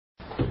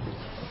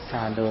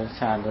Sadhu,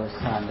 sadhu,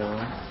 sadhu.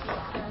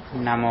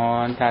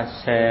 Namo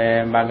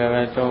tassa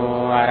bhagavato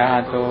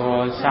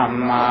arahato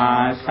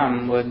samma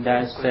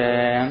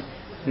sambuddhassa.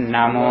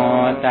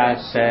 Namo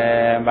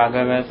tassa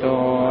bhagavato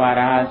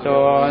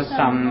arahato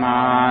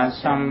samma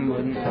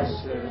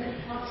sambuddhassa.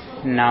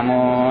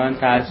 Namo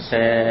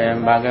tassa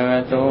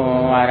bhagavato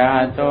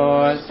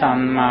arahato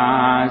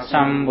samma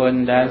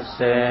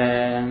sambuddhassa.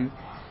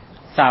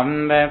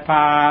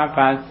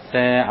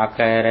 Sambapapassa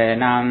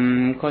akaranam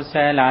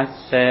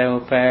kusalassa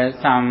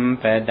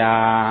upasampada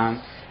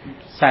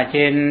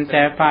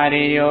sachinta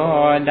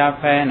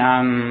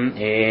pariyodapanam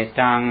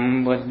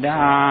etang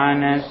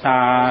buddhana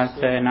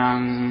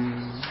sasanam.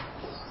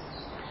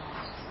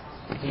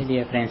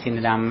 Dear friends in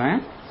the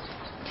Dhamma,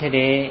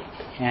 today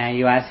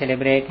you are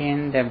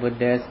celebrating the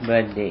Buddha's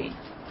birthday,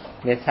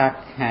 Vesak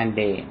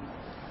day.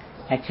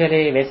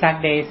 Actually,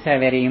 Vesak day is a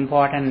very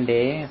important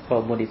day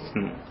for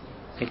Buddhism,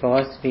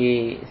 because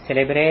we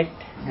celebrate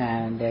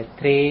the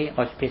three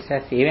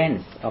auspicious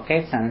events,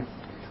 occasions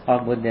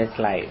of Buddha's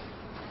life.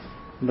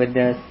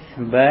 Buddha's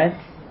birth,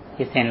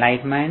 his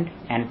enlightenment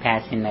and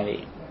passing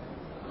away.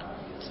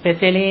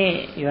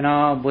 Especially,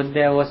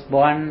 Buddha was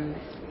born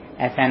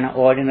as an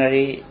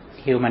ordinary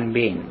human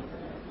being.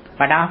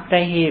 But after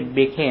he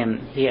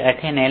attained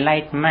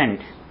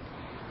enlightenment,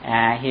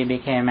 he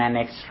became an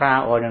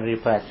extraordinary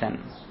person.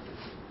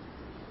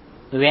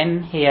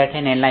 When he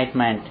attained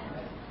enlightenment,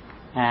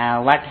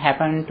 what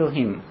happened to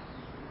him?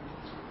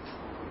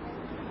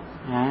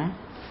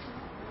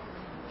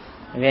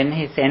 When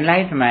his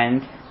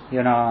enlightenment,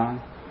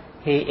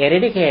 he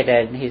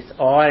eradicated his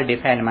all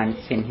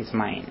defilements in his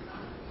mind.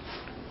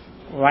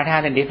 What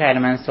are the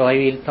defilements or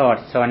evil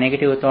thoughts or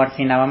negative thoughts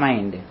in our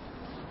mind?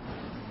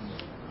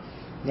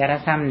 There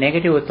are some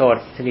negative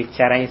thoughts which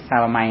arise in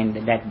our mind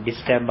that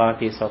disturb our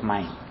peace of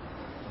mind.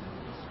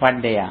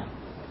 What they are?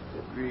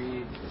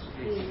 Greed.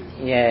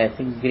 Yes,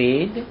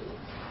 greed,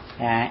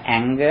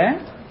 anger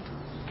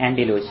and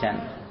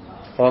delusion,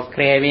 or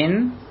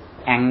craving,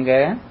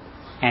 anger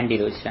and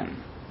delusion.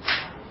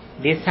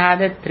 These are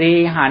the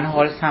three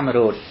unwholesome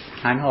roots,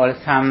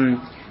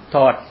 unwholesome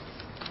thoughts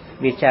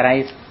which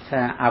arise in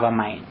our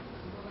mind.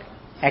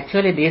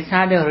 Actually, these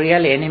are the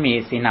real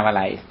enemies in our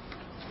life.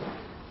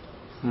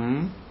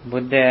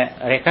 Buddha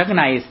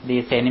recognized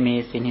these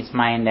enemies in his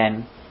mind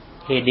and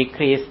he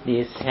decreased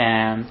these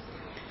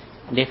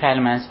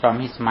defilements from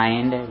his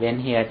mind when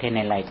he attained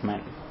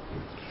enlightenment.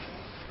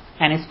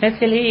 And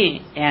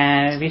especially,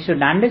 we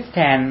should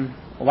understand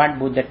what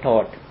Buddha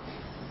taught.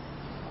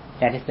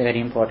 That is the very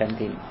important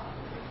thing.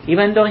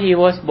 Even though he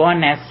was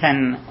born as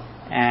an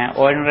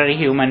ordinary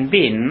human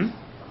being,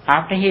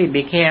 after he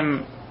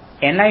became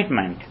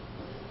enlightenment,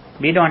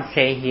 we don't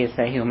say he is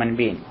a human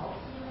being.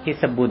 He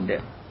is a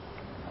Buddha.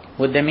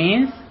 Buddha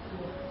means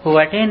who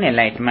attained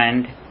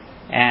enlightenment,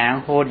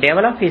 who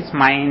developed his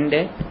mind,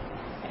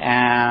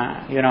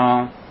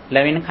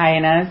 loving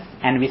kindness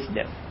and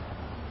wisdom.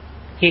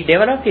 He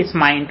developed his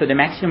mind to the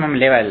maximum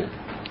level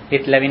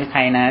with loving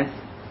kindness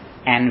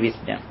and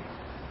wisdom.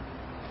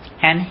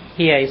 And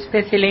here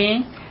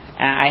especially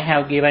I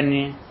have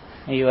given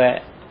you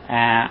an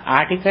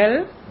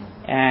article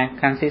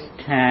consists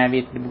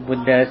with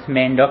Buddha's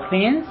main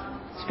doctrines.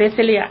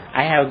 Especially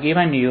I have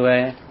given you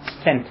a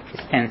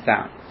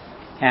stanza,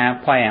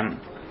 poem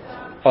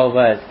or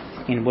verse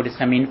in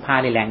Buddhism in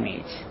Pali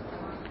language.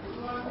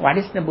 What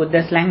is the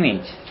Buddha's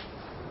language?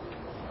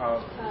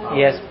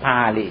 Yes,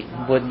 Pali.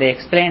 Buddha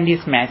explained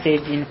his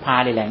message in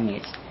Pali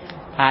language.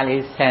 Pali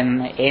is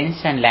an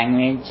ancient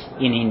language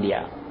in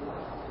India.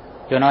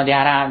 There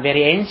are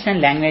very ancient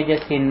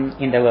languages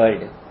in the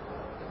world.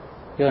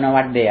 You know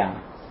what they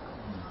are?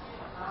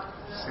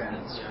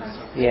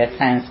 Yes,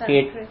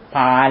 Sanskrit,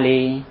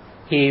 Pali,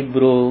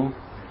 Hebrew,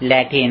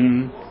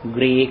 Latin,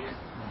 Greek.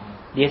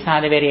 These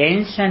are the very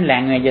ancient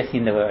languages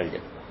in the world.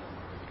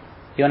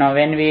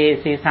 When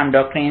we see some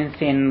doctrines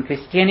in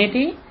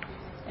Christianity,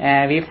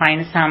 we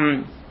find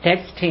some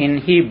text in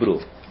Hebrew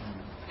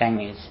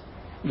language.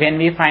 When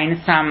we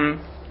find some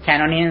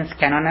canons,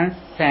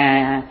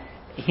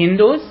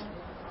 Hindus,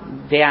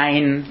 they are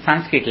in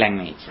Sanskrit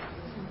language.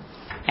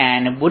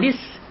 And Buddhist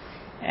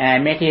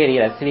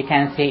materials we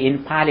can see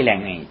in Pali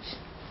language.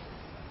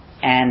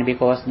 And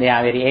because they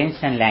are very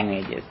ancient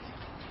languages.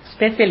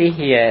 Especially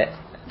here,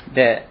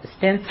 the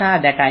stanza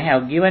that I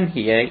have given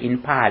here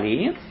in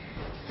Pali,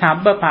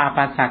 Sabba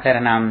papa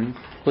sakaranam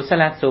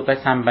kusala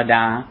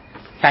supasambada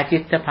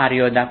sachitta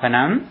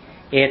pariyodapanam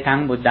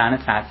etang buddhana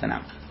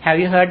sasanam. Have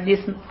you heard this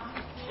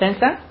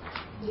stanza?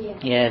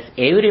 Yes,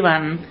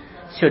 everyone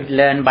should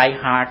learn by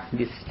heart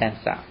this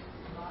stanza.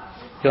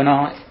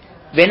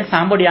 When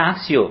somebody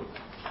asks you,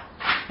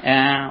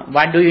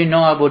 what do you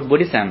know about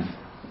Buddhism?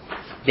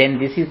 Then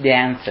this is the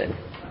answer.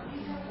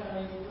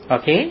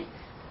 Okay?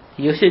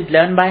 You should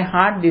learn by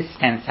heart this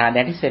stanza.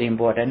 That is very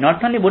important.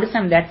 Not only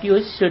Buddhism that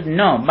you should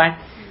know, but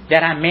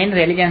there are main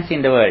religions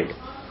in the world.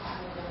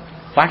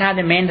 What are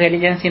the main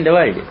religions in the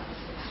world?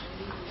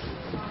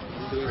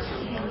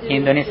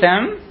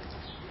 Hinduism,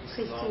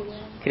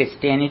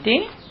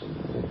 Christianity,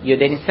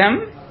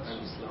 Judaism,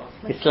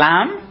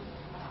 Islam,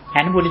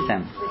 and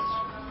Buddhism.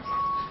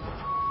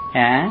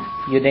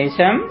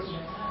 Judaism,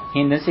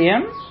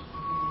 Hinduism,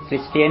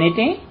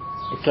 Christianity,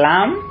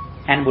 Islam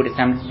and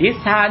Buddhism. These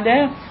are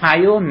the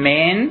 5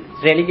 main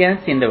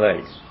religions in the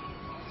world.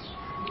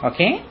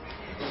 Okay?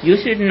 You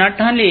should not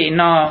only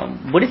know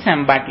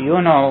Buddhism, but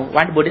you know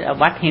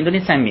what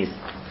Hinduism is,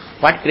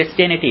 what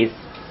Christianity is,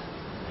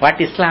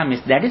 what Islam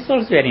is. That is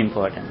also very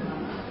important.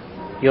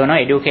 You know,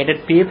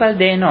 educated people,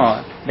 they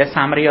know the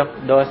summary of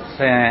those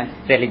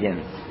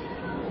religions.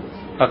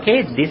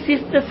 Okay? This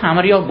is the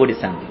summary of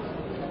Buddhism.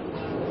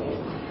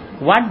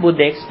 What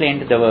Buddha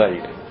explained to the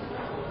world?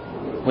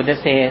 Buddha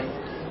says,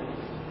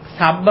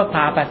 Sabba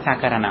Papa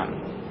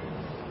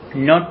Sakaranam,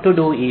 not to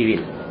do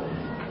evil.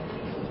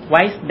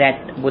 Why is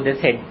that Buddha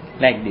said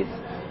like this?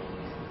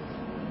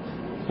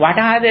 What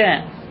are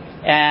the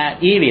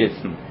evils?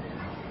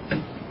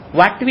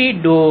 What we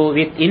do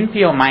with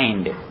impure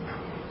mind?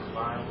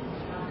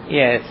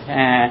 Yes,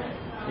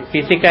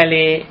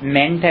 physically,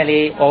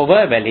 mentally, or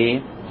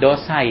verbally,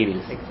 those are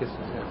evils.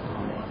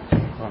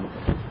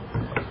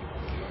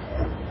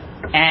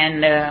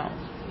 And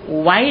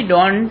why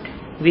don't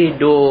we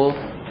do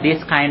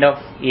this kind of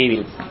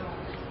evils?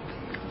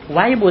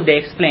 Why Buddha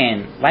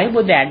explain? Why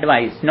Buddha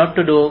advise not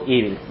to do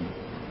evils?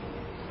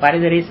 What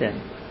is the reason?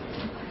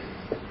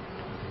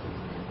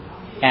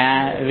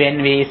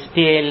 When we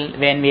steal,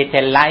 when we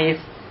tell lies,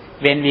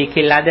 when we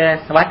kill others,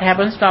 what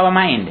happens to our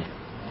mind?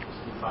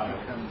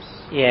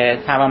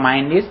 Yes, our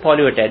mind is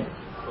polluted.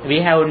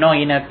 We have no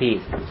inner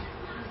peace.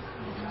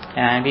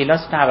 We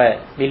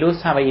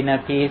lose our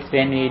inner peace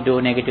when we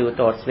do negative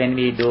thoughts, when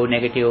we do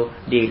negative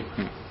deeds,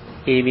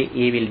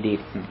 evil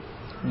deeds.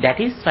 That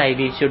is why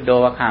we should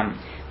overcome.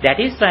 That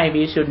is why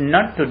we should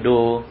not to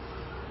do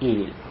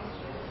evil.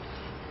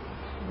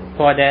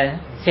 For the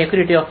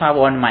security of our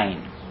own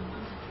mind.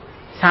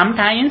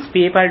 Sometimes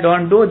people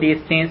don't do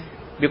these things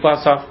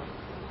because of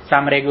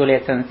some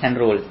regulations and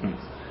rules.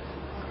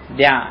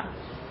 They are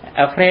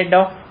afraid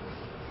of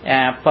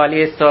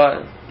police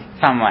or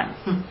someone.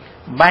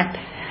 But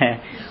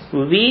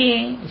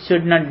we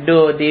should not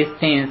do these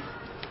things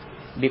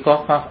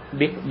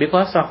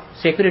because of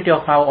security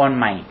of our own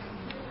mind.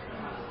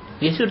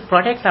 We should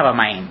protect our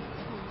mind.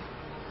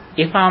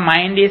 If our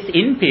mind is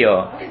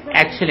impure,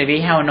 actually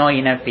we have no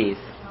inner peace.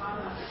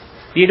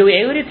 We do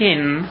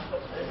everything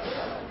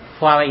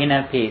for our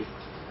inner peace.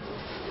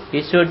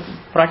 We should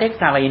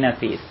protect our inner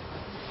peace.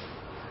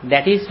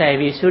 That is why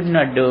we should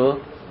not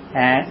do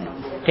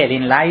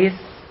telling lies,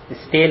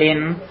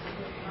 stealing,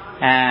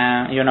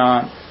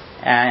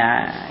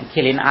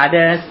 killing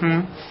others.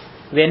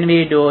 When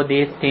we do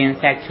these things,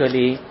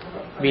 actually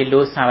we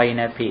lose our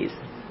inner peace.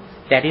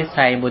 That is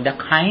why Buddha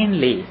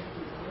kindly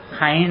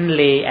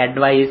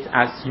advise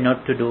us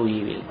not to do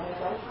evil.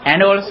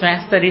 And also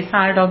as the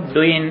result of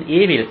doing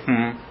evil,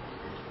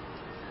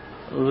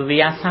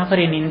 we are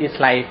suffering in this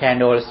life,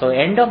 and also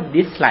end of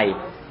this life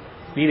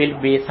we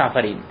will be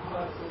suffering.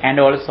 And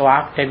also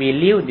after we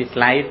leave this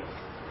life,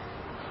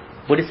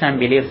 Buddhism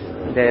believes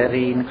the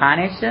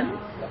reincarnation.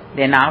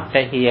 Then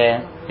after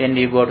here, when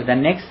we go to the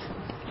next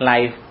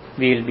life,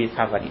 we will be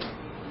suffering.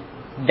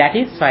 That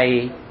is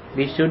why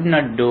we should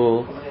not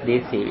do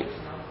these evils.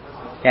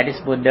 That is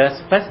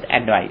Buddha's first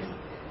advice.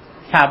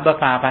 Sabba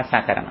Papa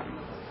Sakaranam.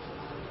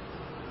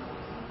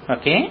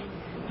 Okay?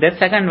 The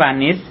second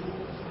one is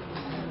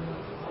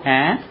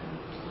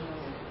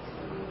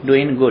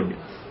doing good.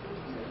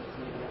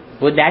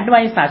 Buddha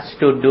advises us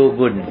to do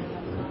good.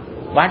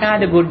 What are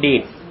the good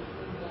deeds?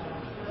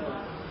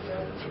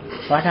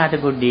 What are the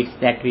good deeds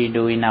that we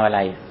do in our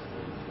life?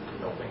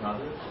 Helping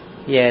others.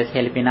 Yes,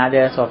 helping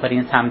others,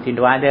 offering something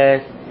to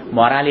others,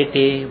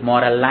 morality,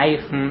 moral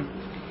life,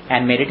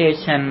 and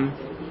meditation.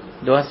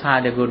 Those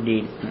are the good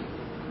deeds.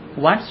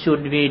 What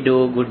should we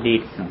do good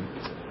deeds?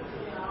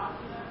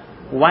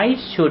 Why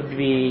should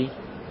we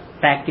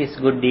practice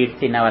good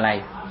deeds in our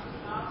life?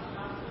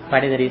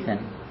 What is the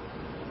reason?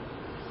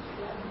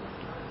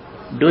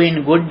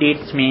 Doing good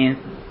deeds means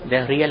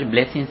the real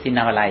blessings in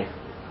our life.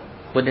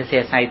 Buddha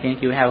says, I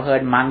think you have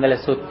heard Mangala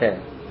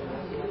Sutta,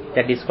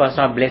 the discourse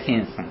of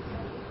blessings.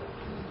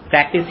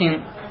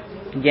 Practicing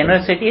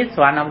generosity is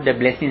one of the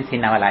blessings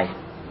in our life.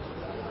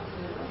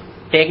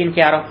 Taking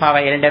care of our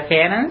elder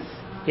parents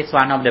is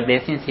one of the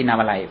blessings in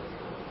our life.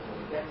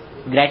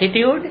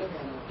 Gratitude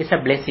is a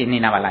blessing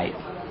in our life.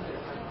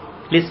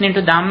 Listening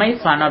to Dhamma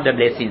is one of the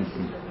blessings.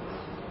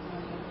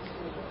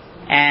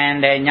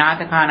 And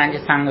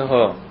Ñātakārañca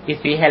Saṅgaho,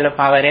 if we help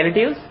our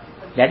relatives,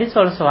 that is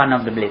also one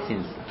of the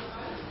blessings.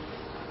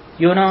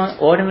 You know,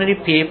 ordinary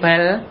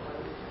people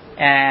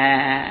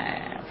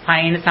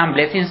find some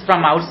blessings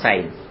from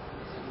outside.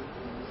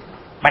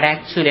 But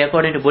actually,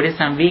 according to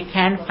Buddhism, we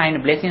can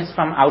find blessings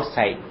from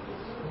outside.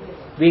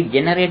 We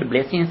generate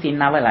blessings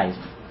in our life,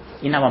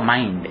 in our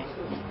mind.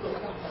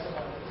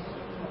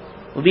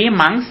 We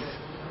monks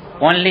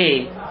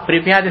only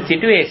prepare the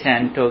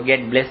situation to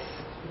get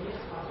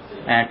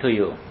blessed to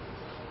you.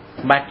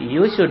 But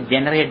you should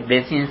generate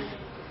blessings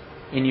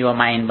in your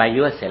mind by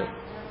yourself.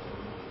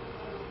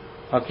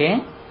 Okay?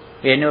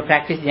 When you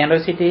practice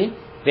generosity,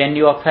 when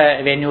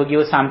you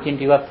give something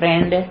to your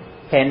friend,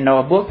 pen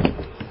or book,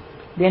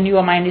 then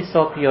your mind is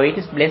so pure. It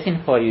is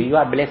blessing for you. You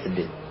are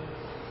blessed.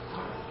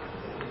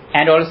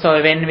 And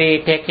also when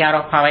we take care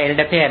of our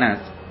elder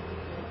parents,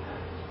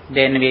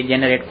 then we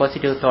generate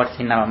positive thoughts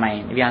in our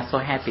mind. We are so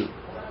happy.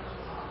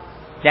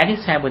 That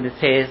is why Buddha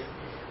says,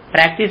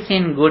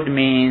 practicing good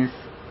means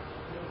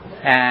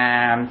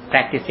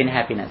practicing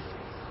happiness.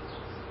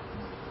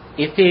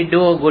 If we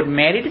do good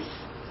merits,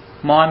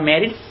 more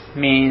merits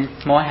means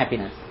more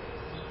happiness.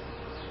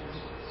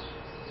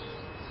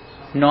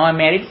 No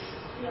merits,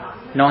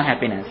 no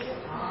happiness.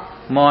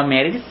 More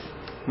merits,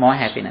 more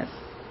happiness.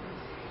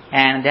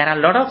 And there are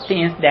a lot of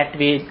things that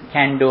we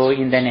can do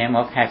in the name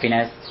of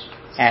happiness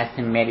as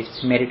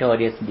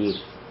meritorious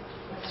deeds.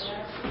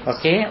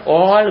 Okay,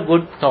 all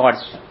good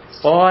thoughts,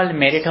 all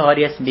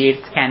meritorious deeds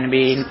can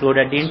be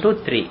included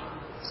into 3.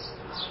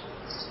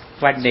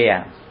 What they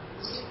are?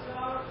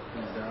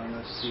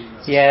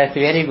 Yes,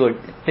 very good.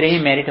 3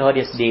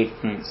 meritorious deeds.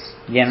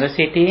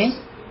 Generosity,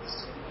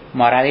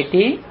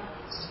 morality,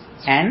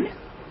 and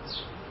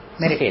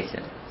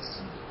meditation.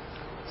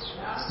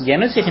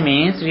 Generosity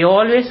means we are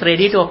always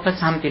ready to offer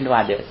something to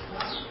others.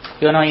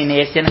 In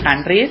Asian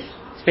countries,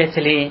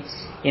 especially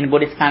in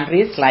Buddhist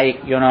countries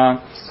like,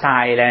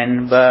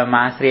 Thailand,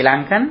 Burma, Sri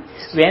Lankan,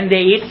 when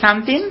they eat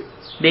something,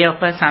 they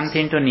offer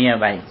something to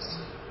nearby.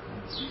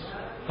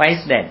 Why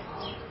is that?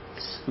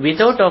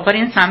 Without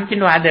offering something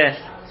to others,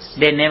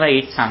 they never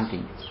eat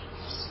something.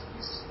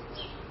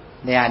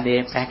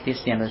 They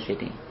practice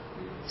generosity.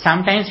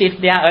 Sometimes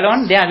if they are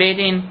alone, they are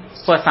waiting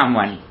for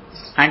someone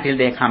until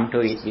they come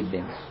to eat with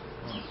them.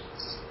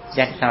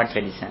 That is our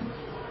tradition.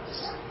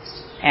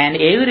 And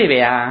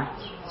everywhere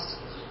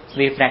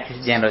we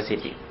practice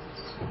generosity.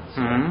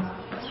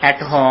 At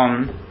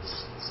home,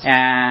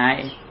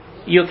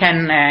 you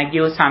can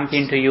give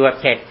something to your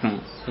pet,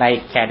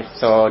 like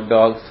cats or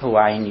dogs who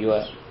are in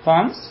your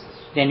home,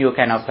 then you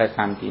can offer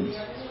something.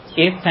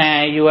 If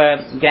your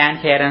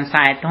grandparents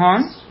are at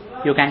home,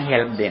 you can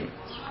help them.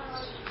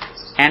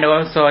 And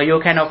also you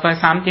can offer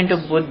something to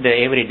Buddha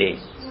every day.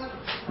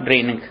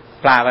 Drink,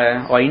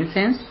 flower or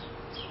incense.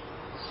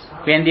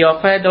 When we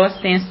offer those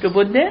things to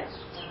Buddha,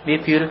 we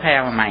purify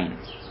our mind.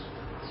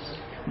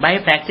 By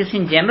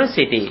practicing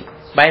generosity,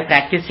 by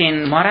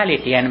practicing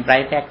morality and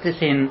by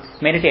practicing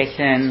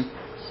meditation,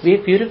 we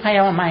purify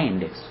our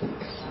mind.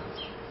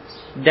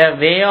 The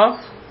way of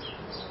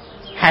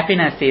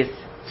happiness is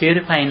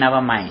purifying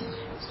our mind.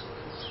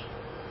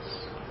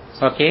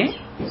 Okay?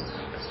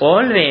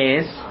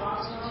 Always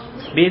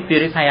we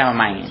purify our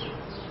mind.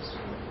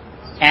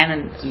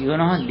 And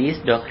these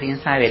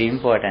doctrines are very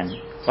important.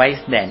 Why is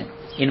that?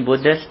 In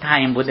Buddha's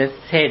time, Buddha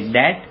said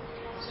that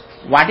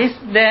what is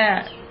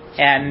the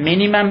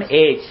minimum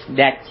age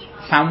that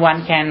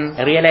someone can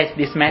realize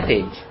this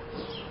message?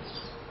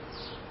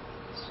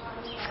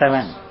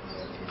 7.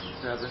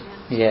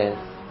 Yes.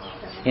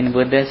 In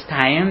Buddha's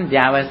time,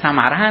 there were some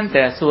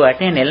arahants who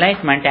attained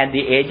enlightenment at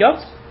the age of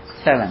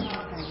 7.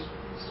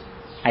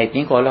 I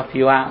think all of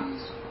you are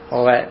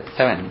over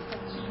 7.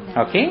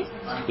 Okay?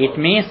 It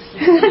means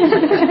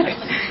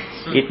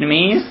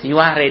you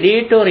are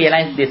ready to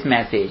realize this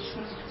message.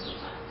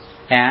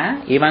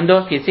 Even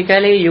though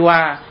physically you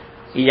are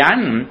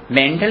young,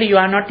 mentally you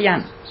are not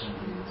young.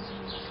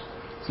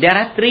 There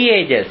are 3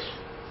 ages.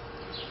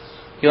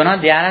 There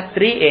are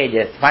 3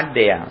 ages. What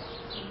they are?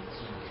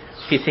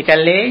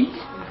 Physical age,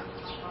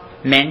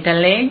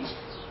 mental age,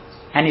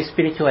 and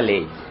spiritual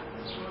age.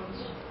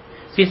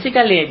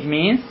 Physical age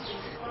means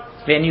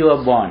when you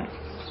are born.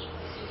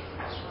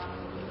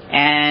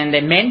 And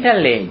the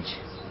mental age,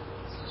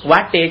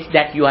 what age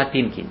that you are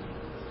thinking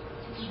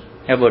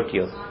about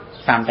you.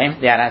 Sometimes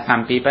there are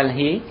some people,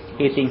 he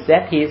thinks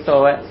that he is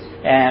over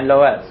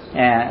lower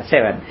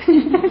 7.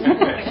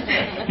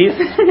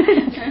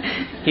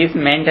 his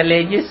mental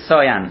age is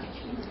so young.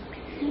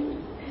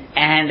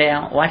 And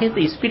what is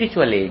the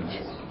spiritual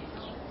age?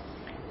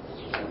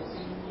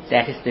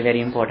 That is the very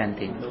important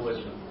thing.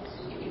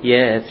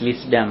 Yes,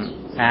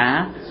 wisdom.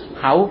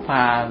 How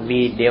far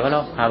we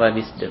develop our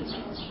wisdom.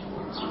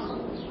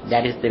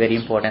 That is the very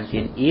important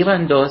thing.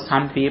 Even though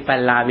some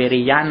people are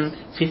very young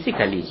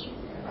physically,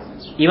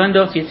 even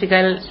though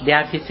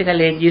their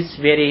physical age is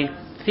very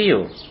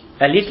few,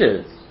 a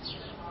little,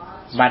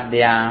 but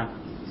their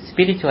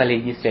spiritual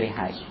age is very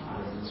high.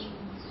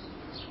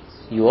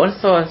 You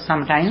also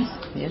sometimes,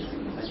 yes?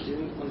 I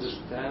didn't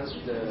understand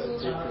the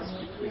difference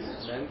between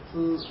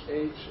mental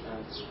age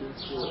and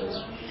spiritual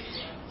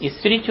age.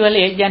 Spiritual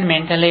age and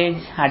mental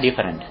age are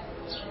different.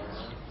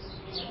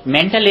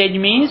 Mental age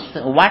means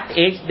what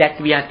age that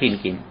we are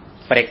thinking.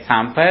 For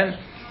example,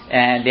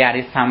 there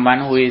is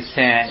someone who is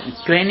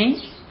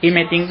 20, he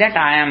may think that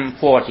I am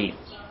 40.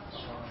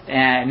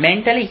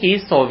 Mentally he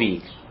is so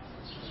weak.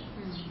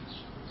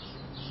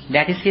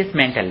 That is his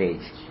mental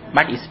age.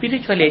 But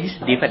spiritual age is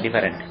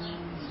different.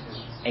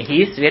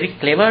 He is very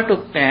clever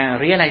to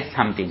realize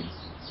something.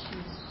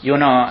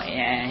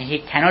 He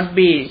cannot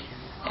be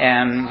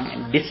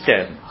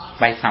disturbed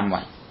by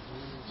someone.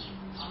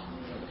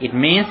 It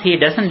means he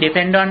doesn't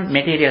depend on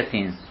material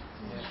things.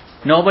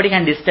 Nobody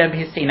can disturb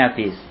his inner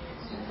peace.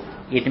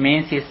 It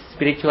means his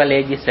spiritual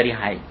age is very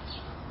high.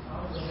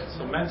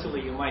 So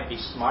mentally you might be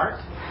smart,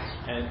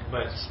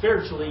 but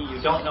spiritually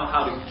you don't know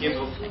how to give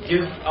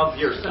of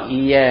yourself.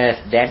 Yes,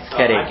 that's so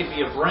correct. I could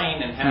be a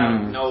brain and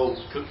have no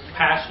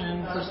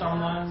passion for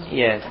someone.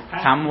 Yes,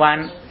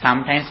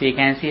 sometimes we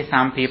can see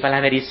some people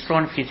are very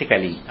strong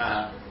physically,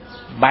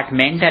 but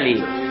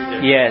mentally,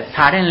 yes,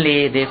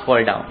 suddenly they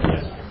fall down.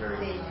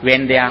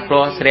 When their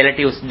close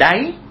relatives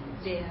die,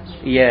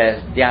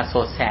 yes, they are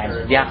so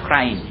sad, they are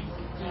crying.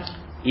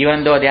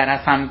 Even though there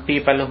are some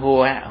people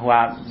who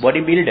are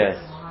bodybuilders,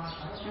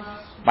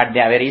 but they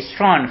are very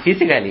strong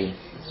physically,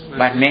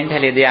 but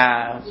mentally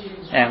their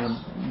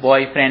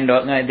boyfriend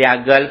or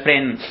their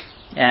girlfriend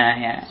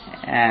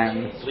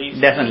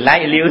doesn't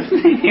leaves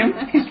him.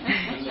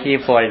 He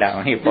falls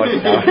down.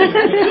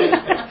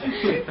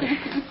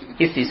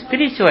 His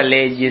spiritual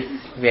age is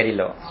very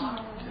low.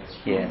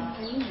 Yes,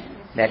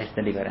 that is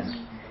the difference.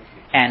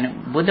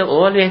 And Buddha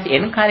always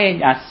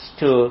encourages us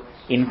to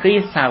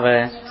increase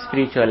our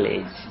spiritual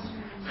age.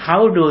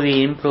 How do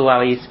we improve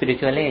our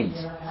spiritual age?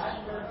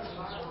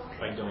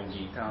 By doing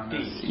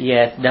deeds.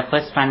 Yes, the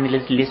first one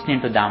is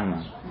listening to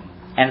Dhamma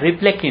and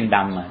reflecting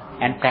Dhamma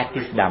and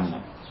practice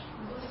Dhamma.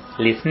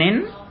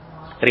 Listening,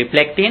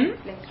 reflecting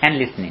and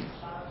listening.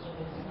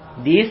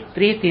 These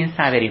three things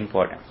are very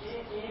important.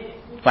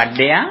 What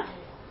they are?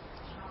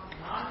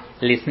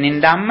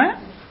 Listening Dhamma,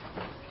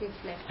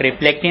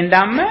 reflecting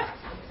Dhamma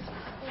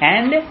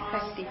and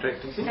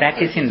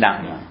practicing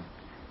Dhamma.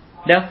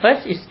 The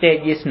first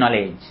stage is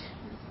knowledge.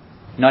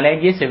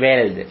 Knowledge is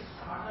wealth.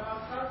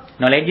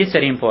 Knowledge is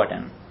very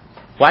important.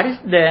 What is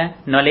the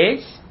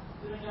knowledge?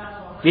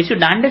 We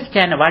should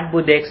understand what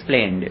Buddha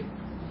explained.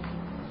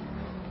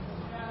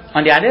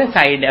 On the other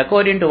side,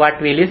 according to what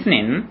we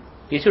listening,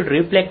 we should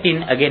reflect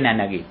in again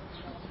and again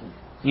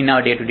in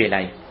our day-to-day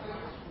life.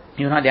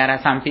 You know, there are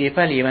some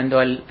people, even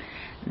though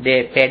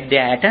they paid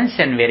their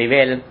attention very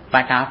well,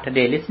 but after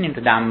they listening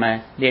to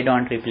Dhamma, they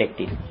don't reflect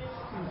it.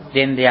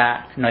 Then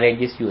their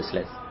knowledge is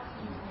useless.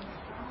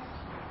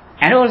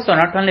 And also,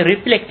 not only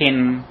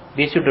reflecting,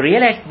 we should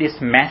realize this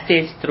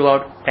message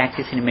throughout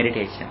practicing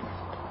meditation.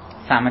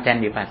 Samatha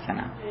and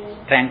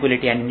Vipassana.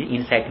 Tranquility and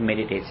insight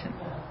meditation.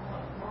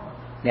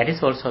 That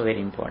is also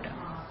very important.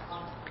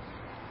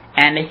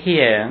 And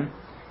here,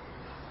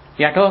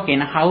 we are talking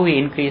how we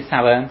increase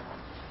our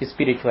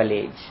spiritual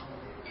age.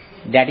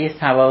 That is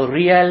our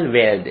real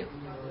wealth.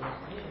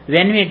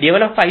 When we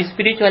develop our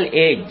spiritual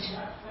age,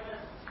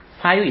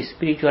 5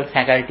 spiritual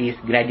faculties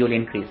gradually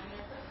increase.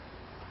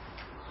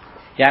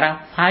 There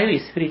are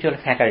 5 spiritual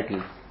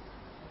faculties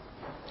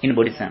in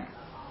Buddhism.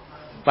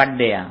 What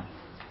they are?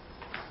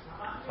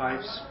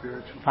 5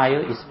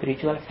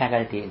 spiritual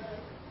faculties.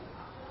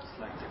 It's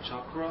like the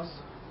chakras.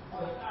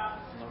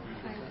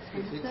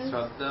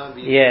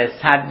 Yes,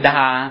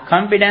 Saddha,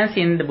 confidence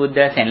in the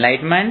Buddha's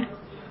enlightenment.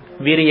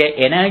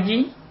 Virya,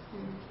 energy.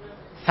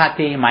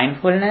 Sati,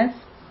 mindfulness.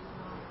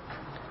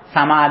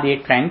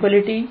 Samadhi,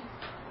 tranquility.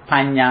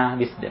 Panya,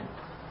 wisdom.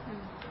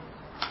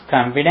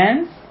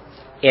 Confidence,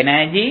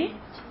 energy,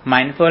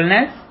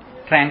 mindfulness,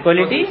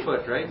 tranquility.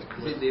 Effort, right? Is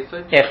it the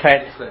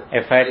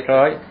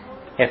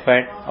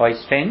Effort or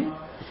strength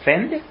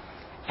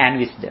and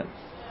wisdom.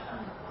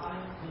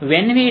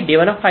 When we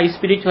develop our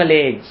spiritual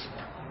age,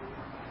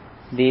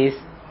 these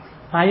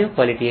 5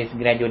 qualities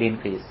gradually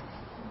increase.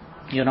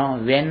 You know,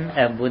 when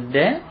a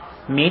Buddha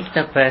meets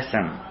a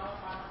person,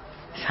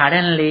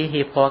 suddenly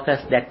he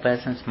focuses that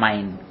person's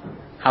mind.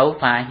 How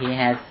far he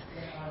has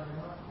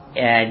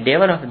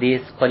developed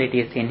these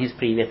qualities in his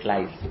previous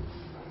lives.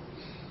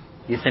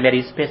 This is a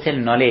very special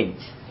knowledge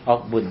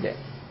of Buddha.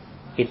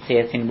 It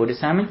says in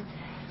Buddhism,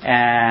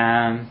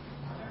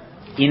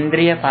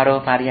 Indriya Paro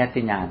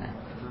Pariyati Jnana.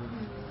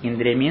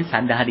 Indriya means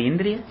Saddhadi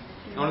Indriya.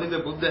 Only the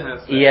Buddha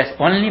has that. Yes,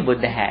 only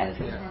Buddha has.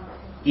 Yeah.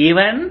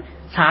 Even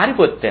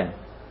Sariputta,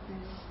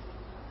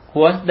 who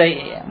was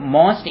the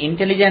most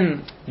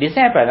intelligent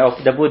disciple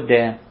of the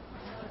Buddha,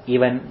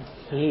 even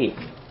he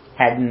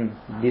hadn't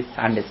this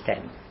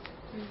understanding.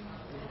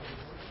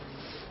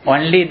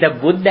 Only the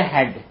Buddha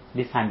had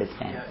this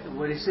understanding. Yeah.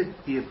 What is it?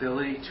 The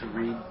ability to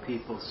read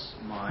people's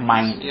minds.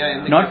 Mind.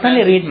 Yeah, Not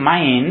only read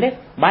mind,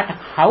 but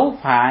how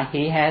far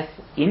he has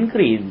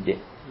increased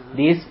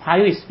these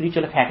 5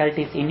 spiritual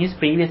faculties in his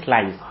previous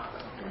life.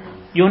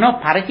 You know,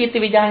 Parachitta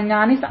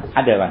Vijnana is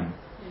other one.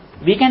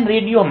 We can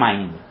read your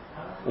mind.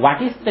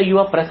 What is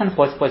your present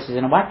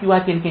position? What you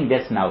are thinking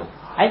just now?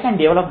 I can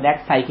develop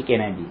that psychic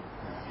energy.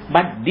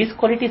 But this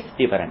quality is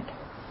different.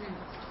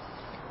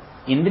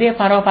 Indriya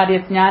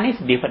Paropariyajnana is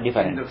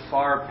different. In the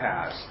far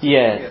past.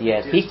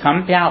 Yes. He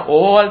compare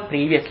all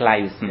previous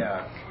lives.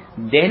 Yeah.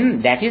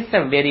 Then that is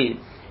a very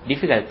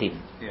difficult thing.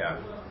 Yeah.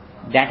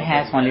 That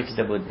has only to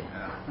the Buddha.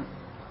 Yeah.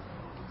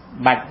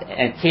 But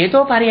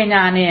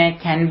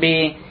Chetopariya can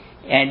be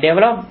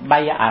developed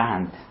by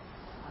Arahant.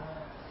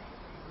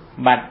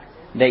 But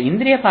the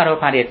Indriya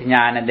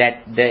Paropariyajnana,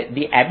 that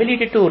the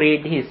ability to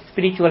read his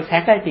spiritual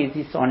faculties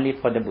is only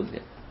for the Buddha.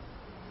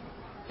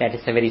 That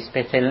is a very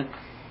special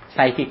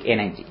psychic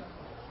energy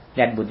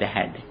that Buddha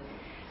had.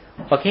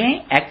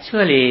 Okay,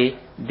 actually,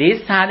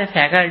 these are the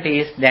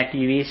faculties that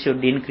we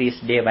should increase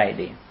day by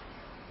day.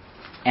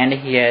 And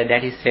here,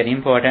 that is very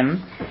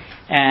important.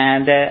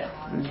 And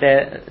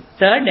the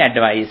third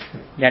advice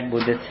that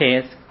Buddha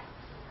says,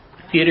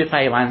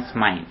 purify one's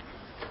mind.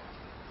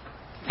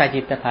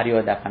 Sacitta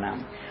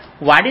Paryodapanam.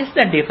 What is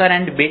the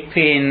difference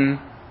between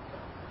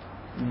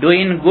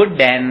doing good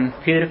and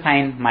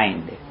purifying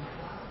mind?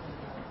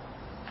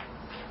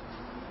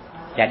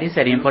 That is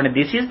very important.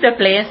 This is the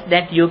place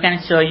that you can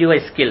show your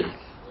skill.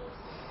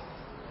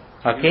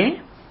 Okay?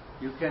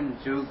 You can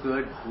do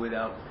good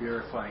without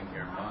purifying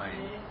your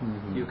mind.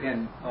 Mm-hmm. You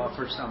can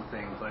offer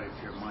something, but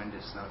if your mind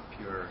is not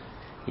pure.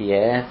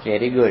 Yes,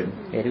 very good.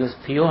 Very good.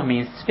 Pure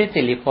means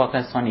especially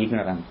focus on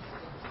ignorance.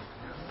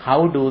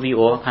 How do we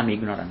overcome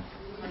ignorance?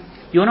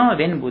 You know,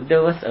 when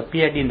Buddha was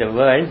appeared in the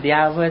world,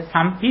 there were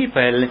some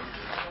people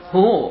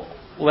who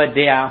were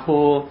there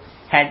who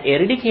had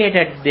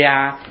eradicated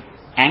their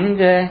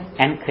anger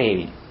and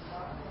craving.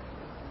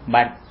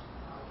 But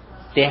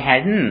they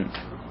hadn't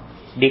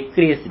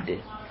decreased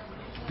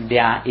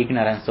their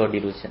ignorance or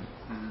delusion.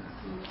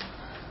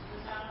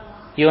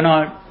 You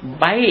know,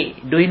 by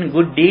doing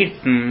good deeds,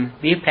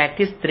 we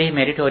practice 3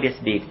 meritorious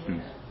deeds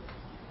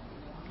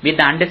with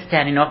the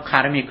understanding of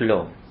karmic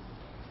law.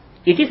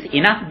 It is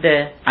enough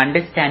the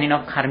understanding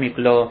of karmic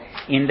law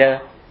in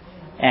the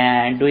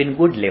doing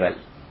good level.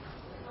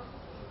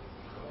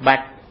 But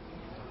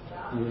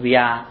we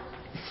are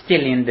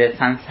still in the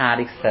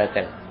sansaric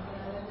circle.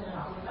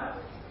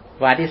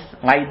 Why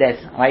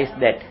is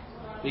that?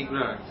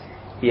 Ignorance.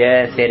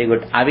 Yes, very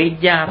good.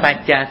 Avidya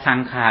pacca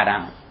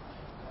sankhara.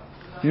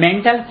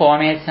 Mental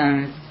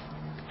formations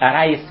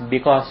arise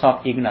because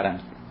of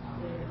ignorance.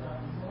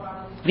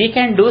 We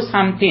can do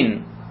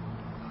something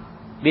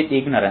with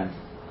ignorance,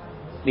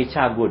 which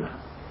are good.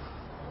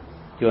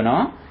 You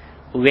know,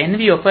 when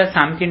we offer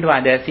something to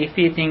others, if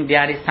we think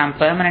there is some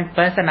permanent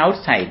person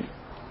outside,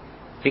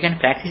 we can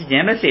practice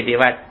generosity,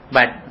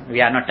 but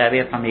we are not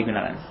away from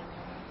ignorance.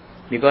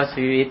 Because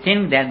we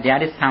think that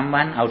there is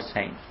someone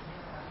outside.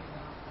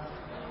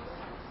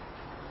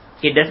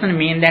 It doesn't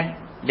mean that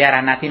there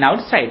are nothing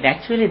outside.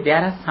 Actually, there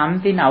are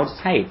something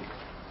outside,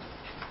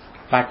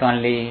 but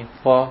only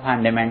 4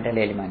 fundamental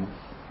elements.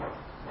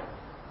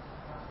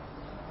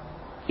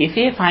 If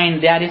we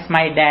find there is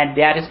my dad,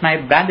 there is my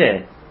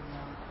brother,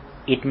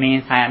 it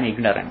means I am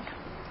ignorant.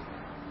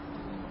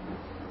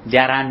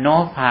 There are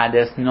no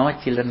fathers, no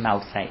children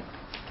outside.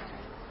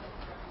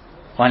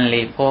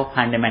 Only 4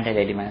 fundamental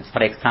elements.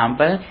 For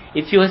example,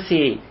 if you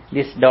see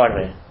this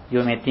daughter,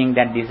 you may think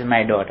that this is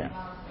my daughter.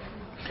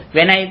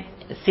 When I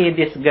see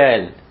this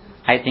girl,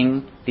 I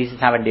think this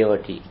is our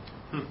devotee.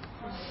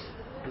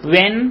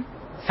 When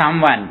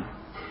someone,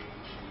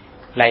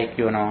 like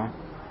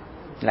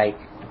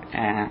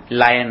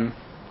lion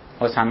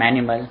or some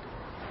animal,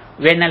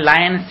 when a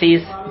lion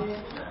sees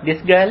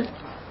this girl,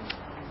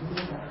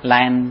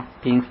 lion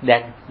thinks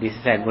that this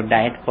is a good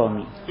diet for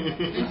me,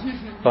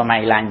 for my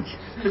lunch.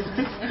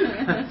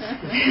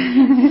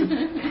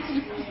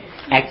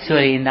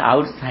 Actually, in the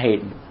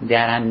outside,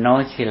 there are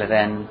no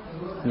children,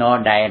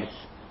 no diets,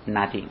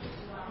 nothing.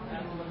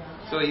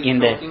 So you're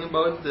talking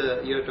about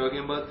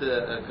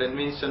the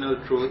conventional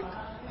truth,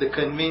 the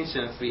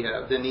conventions we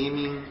have, the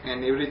naming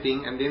and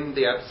everything, and then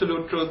the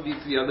absolute truth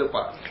is the other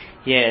part.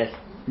 Yes,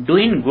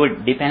 doing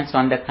good depends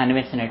on the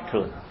conventional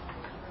truth.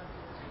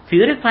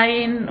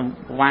 Purifying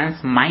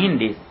one's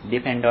mind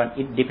depends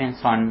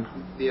on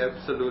the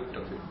absolute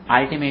of it.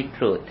 Ultimate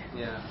truth.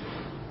 Yeah.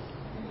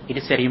 It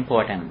is very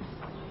important.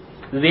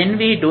 When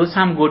we do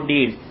some good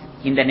deeds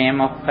in the name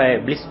of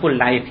blissful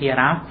life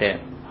hereafter,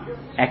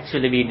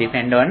 actually we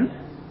depend on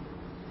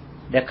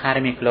the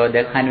karmic law,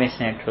 the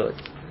conventional truth.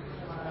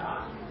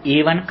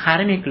 Even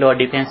karmic law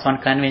depends on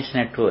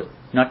conventional truth,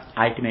 not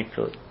ultimate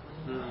truth.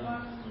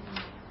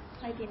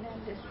 I didn't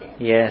understand.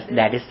 Yes,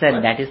 that is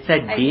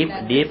a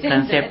deep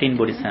concept in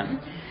Buddhism.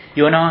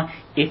 You know,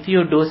 if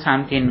you do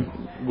something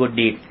good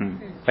deed,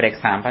 for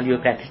example, you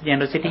practice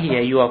generosity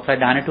here, you offer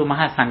dana to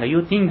Mahasangha,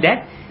 you think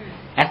that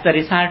as the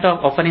result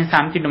of offering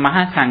something to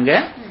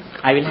Mahasangha,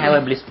 I will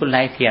have a blissful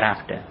life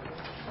hereafter.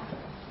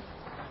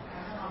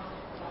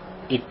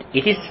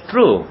 It is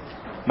true,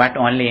 but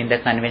only in the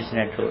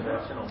conventional truth.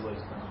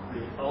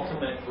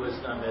 Ultimate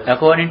wisdom is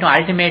According to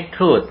ultimate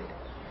truth,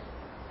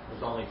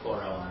 there's only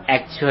 4 elements.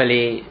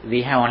 actually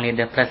we have only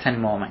the present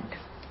moment.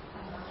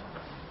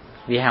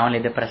 We have only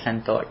the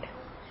present thought.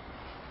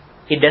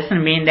 It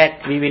doesn't mean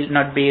that we will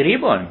not be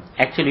reborn.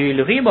 Actually we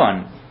will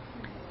reborn.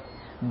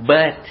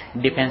 Birth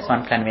depends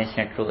on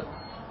conventional truth.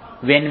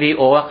 When we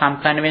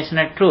overcome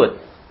conventional truth,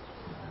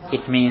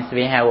 it means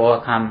we have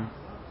overcome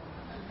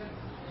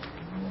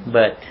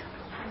birth.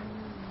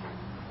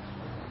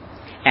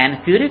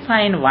 And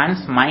purifying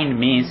one's mind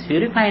means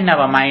purifying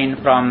our mind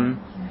from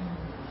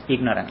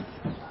ignorance.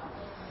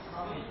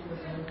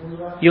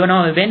 You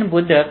know, when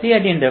Buddha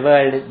appeared in the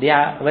world,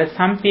 there were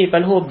some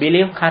people who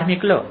believe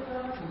karmic law.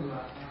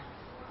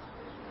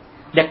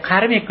 The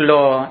karmic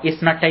law is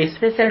not a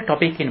special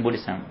topic in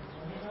Buddhism.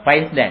 Why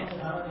is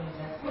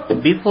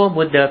that? Before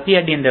Buddha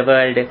appeared in the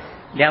world,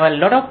 there were a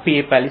lot of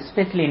people,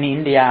 especially in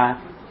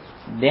India,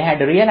 they had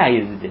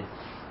realized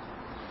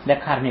the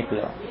karmic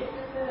law.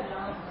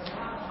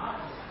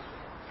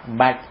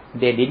 But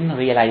they didn't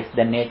realize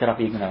the nature of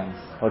ignorance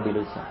or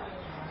delusion.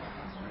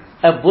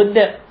 A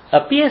Buddha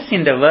appears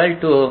in the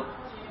world to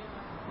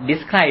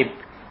describe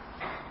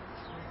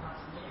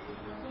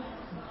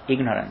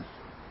ignorance.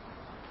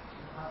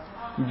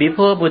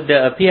 Before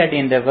Buddha appeared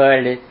in the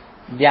world,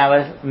 there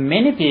were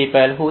many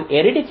people who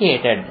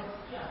eradicated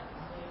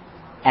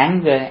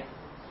anger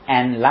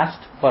and lust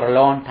for a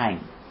long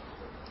time.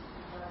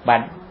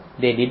 But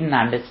they didn't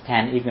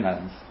understand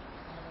ignorance.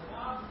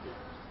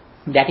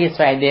 That is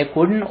why they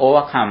couldn't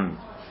overcome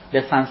the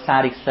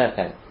samsaric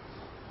circle.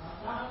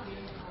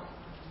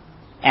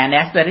 And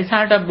as the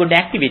result of good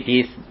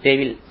activities,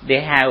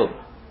 they have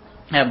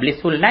a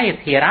blissful life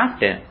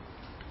hereafter.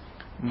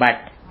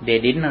 But they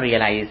didn't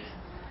realize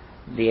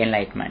the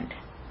enlightenment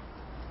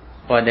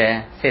or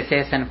the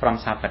cessation from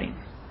suffering,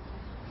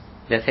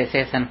 the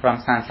cessation from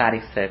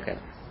samsaric circle.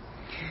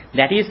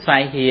 That is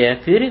why here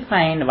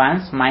purifying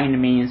one's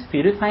mind means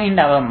purifying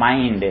our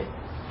mind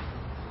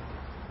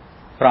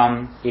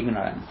from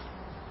ignorance.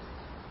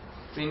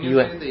 When you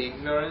say the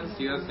ignorance,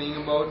 you are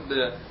saying about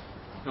the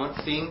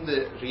not seeing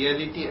the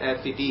reality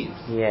as it is.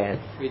 Yes,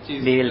 which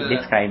is we will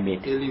describe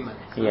it. Element.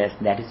 Yes,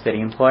 that is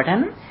very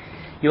important.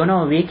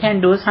 We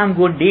can do some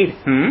good deeds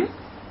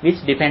which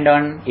depend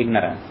on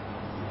ignorance.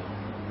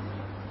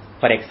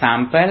 For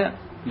example,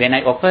 when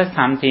I offer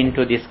something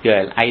to this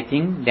girl, I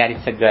think there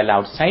is a girl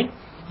outside,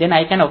 then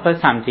I can offer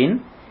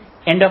something.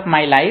 End of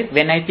my life,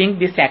 when I think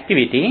this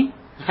activity,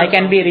 I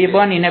can be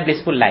reborn in a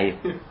blissful life.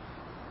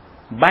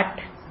 But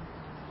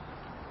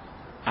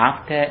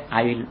after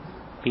I will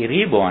be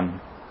reborn,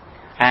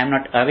 I am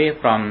not away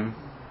from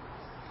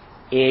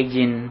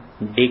aging,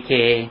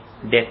 decay,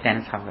 death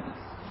and suffering.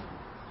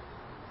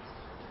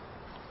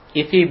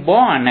 If we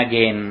born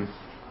again,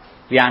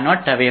 we are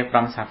not away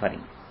from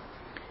suffering.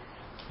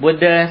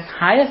 Buddha's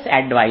highest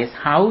advice,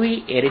 how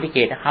we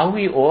eradicate, how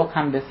we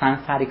overcome the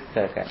samsaric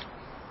circle.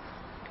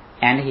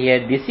 And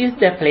here, this is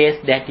the place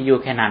that you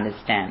can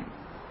understand.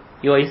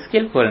 Your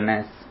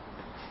skillfulness,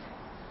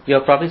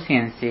 your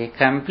proficiency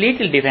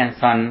completely depends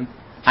on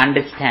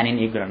understanding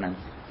ignorance.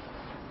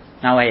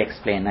 Now I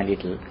explain a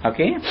little,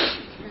 okay?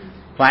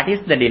 What is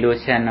the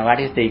delusion? What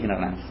is the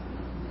ignorance?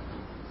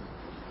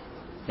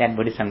 That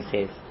Buddhism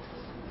says.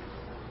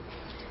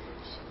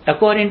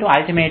 According to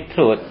ultimate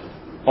truth,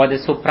 or the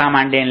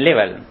supramundane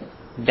level,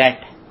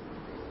 that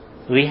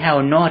we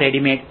have no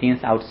ready-made things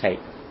outside.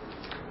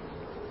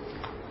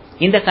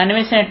 In the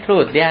conventional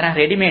truth, there are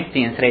ready-made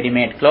things,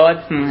 ready-made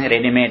clothes,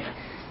 ready-made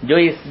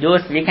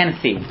joys we can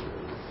see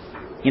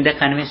in the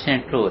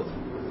conventional truth.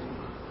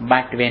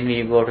 But when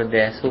we go to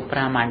the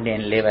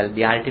supramundane level,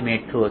 the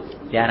ultimate truth,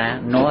 there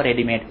are no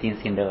ready-made things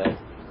in the world.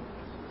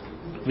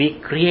 We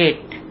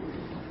create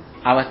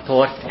our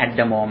thoughts at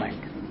the moment.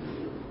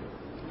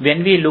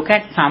 When we look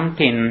at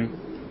something,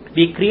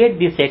 we create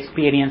this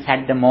experience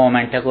at the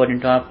moment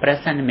according to our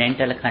present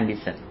mental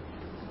condition.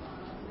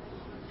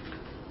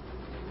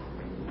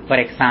 For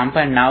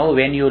example, now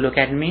when you look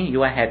at me,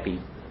 you are happy.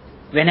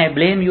 When I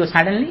blame you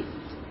suddenly,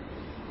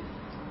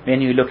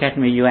 when you look at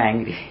me, you are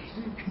angry.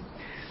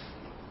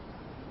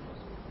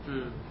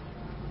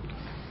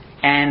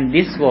 And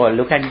this wall,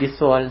 look at this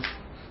wall.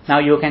 Now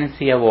you can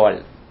see a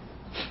wall.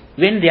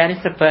 When there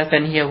is a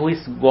person here who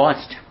is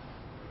ghost,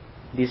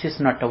 this is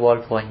not a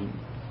wall for him.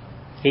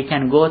 He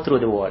can go through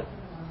the wall.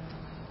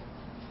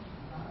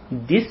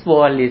 This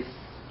wall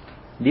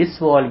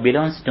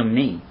belongs to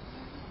me.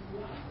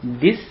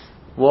 This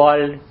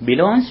wall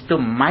belongs to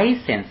my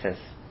senses,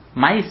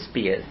 my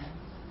spheres,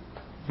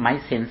 my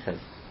senses.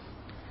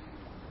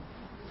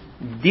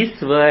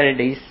 This world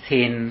is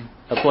seen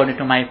according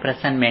to my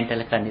present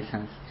mental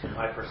conditions. So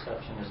my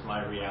perception is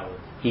my reality.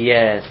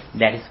 Yes,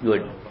 that is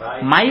good.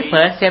 My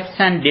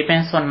perception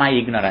depends on my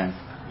ignorance,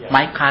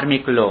 my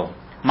karmic law,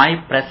 my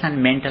present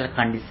mental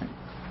condition.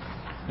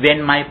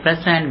 When my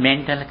present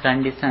mental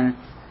condition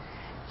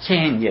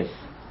changes,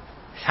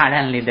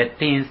 suddenly the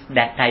things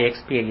that I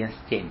experience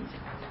change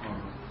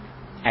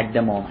at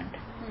the moment.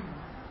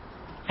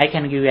 I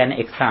can give you an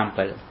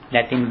example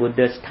that in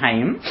Buddha's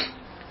time,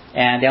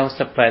 there was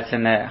a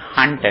person, a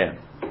hunter,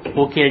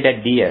 who killed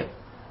a deer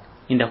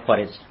in the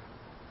forest.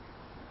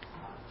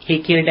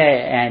 He killed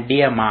a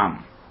deer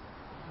mom.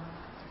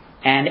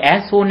 And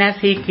as soon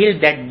as he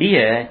killed that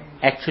deer,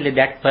 actually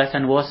that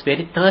person was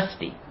very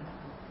thirsty.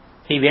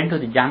 He went to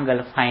the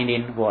jungle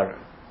finding water.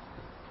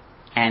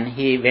 And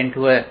he went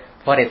to a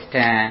forest,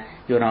 where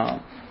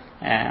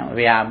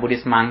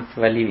Buddhist monks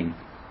were living.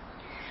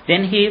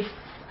 Then he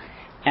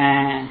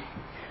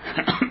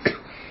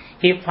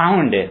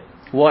found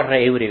water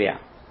everywhere.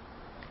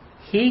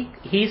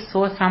 He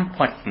saw some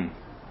pots,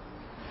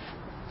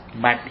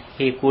 but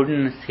he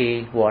couldn't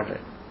see water.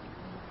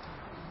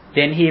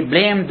 Then he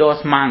blamed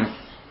those monks.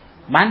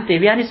 Bhante,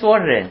 where is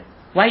water?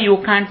 Why you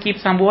can't keep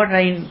some water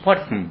in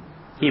pots?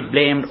 He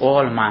blamed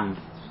all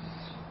monks.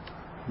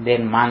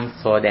 Then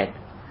monks saw that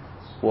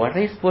water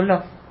is full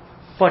of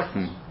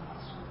pots.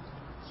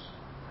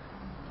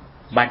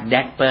 but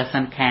that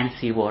person can't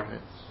see water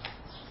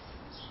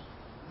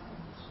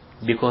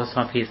because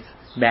of his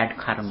bad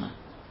karma.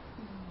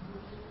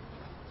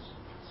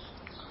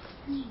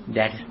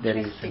 That is the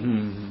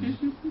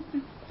reason.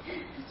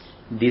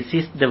 This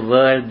is the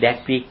world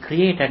that we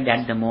created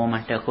at the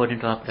moment according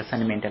to our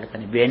present mental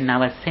condition. When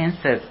our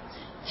senses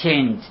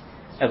change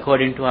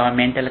according to our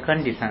mental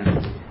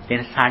conditions,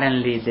 then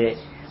suddenly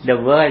the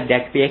world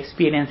that we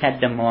experience at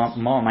the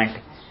moment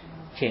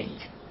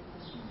change.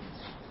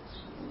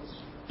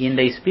 In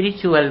the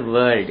spiritual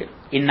world,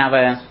 in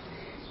our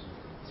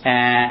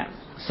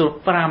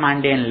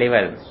supramundane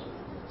level,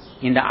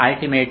 in the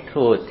ultimate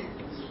truth,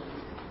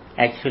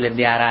 actually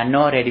there are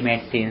no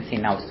ready-made things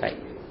in outside.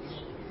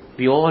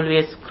 We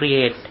always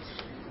create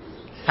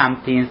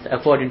some things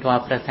according to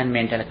our present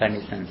mental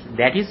conditions.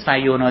 That is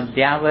why,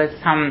 there were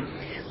some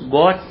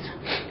goats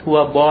who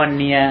were born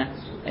near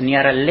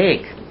a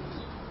lake.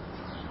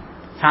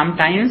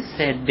 Sometimes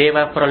they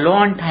were for a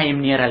long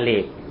time near a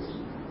lake.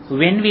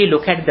 When we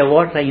look at the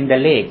water in the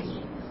lake,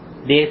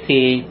 they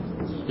see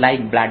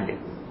like blood.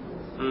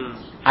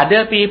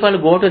 Other people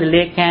go to the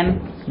lake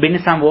and bring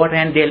some water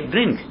and they'll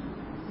drink.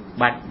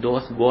 But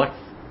those goats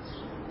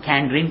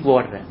can drink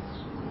water.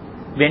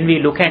 When they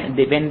look at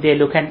the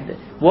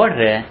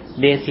water,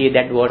 they see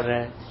that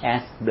water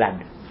as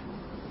blood.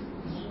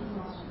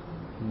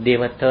 They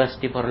were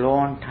thirsty for a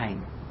long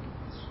time.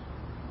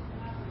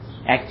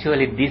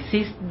 Actually, this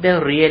is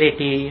the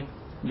reality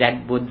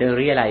that Buddha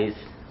realized,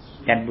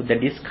 that Buddha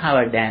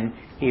discovered, and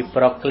he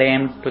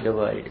proclaimed to the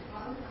world.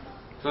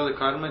 So the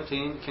karma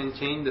can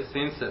change the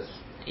senses.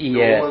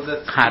 Yes,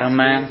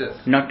 karma,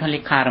 not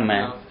only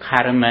karma,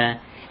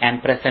 karma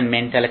and present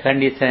mental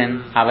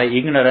condition, our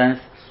ignorance,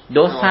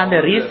 those are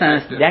the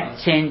reasons that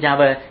change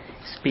our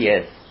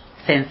spheres,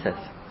 senses.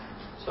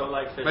 So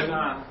like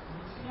Vishan,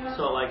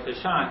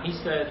 he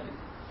said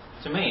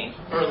to me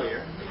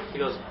earlier, he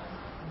goes,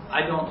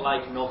 I don't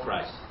like milk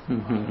rice.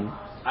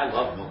 I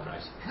love milk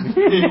rice.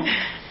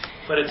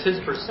 But it's his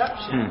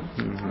perception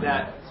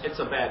that it's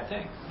a bad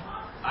thing.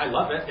 I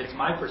love it. It's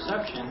my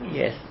perception.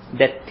 Yes,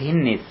 the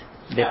thing is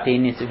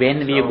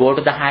when we go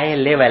to the higher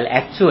level,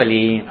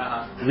 actually,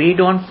 we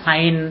don't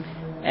find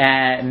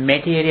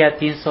material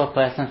things or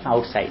persons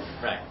outside.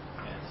 Right.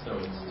 Yeah, so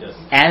it's just...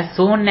 As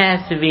soon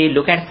as we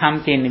look at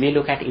something, we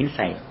look at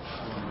inside.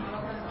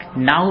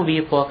 Now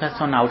we focus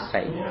on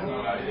outside.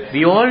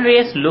 We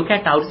always look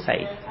at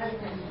outside.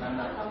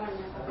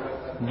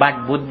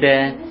 But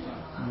Buddha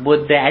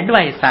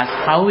advises us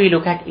how we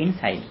look at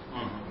inside.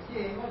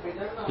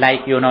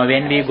 Like,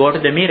 when we go to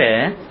the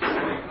mirror,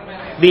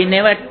 we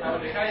never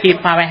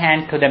keep our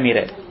hand to the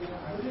mirror.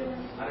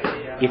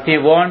 If we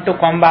want to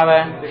comb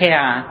our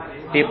hair,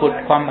 we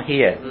put comb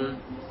here.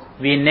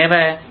 We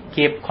never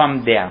keep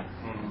comb there.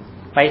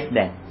 Why is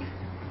that?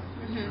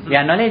 We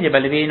are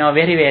knowledgeable, we know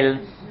very well,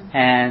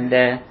 and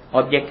the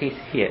object is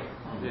here.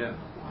 Yeah.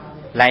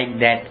 Like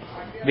that.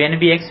 When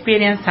we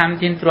experience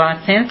something through our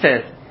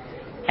senses,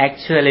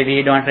 actually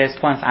we don't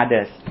respond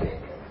others.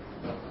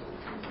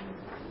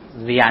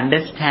 We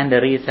understand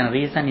the reason.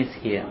 Reason is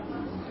here.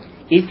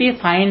 If we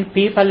find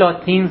people or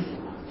things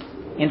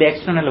in the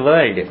external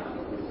world,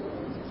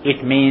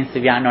 it means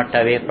we are not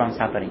away from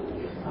suffering.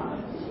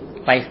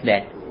 Why is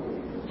that?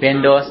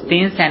 When those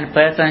things and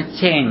persons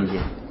change,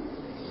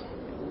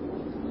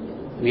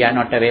 we are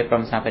not away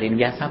from suffering,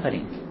 we are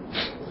suffering.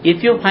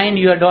 If you find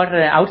your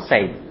daughter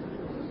outside,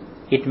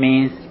 it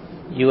means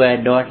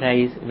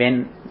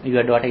when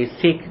your daughter is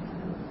sick,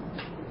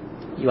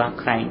 you are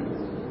crying.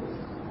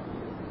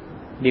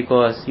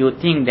 Because you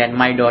think that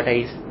my daughter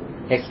is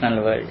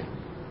external world.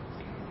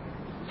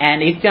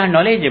 And if you are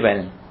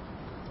knowledgeable,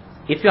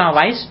 if you are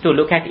wise to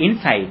look at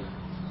inside,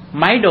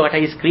 my daughter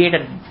is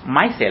created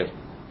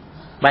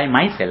by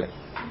myself.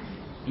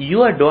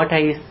 Your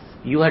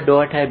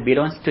daughter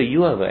belongs to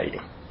your world.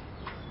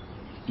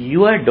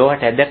 Your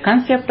daughter, the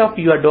concept of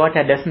your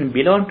daughter doesn't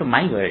belong to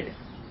my world.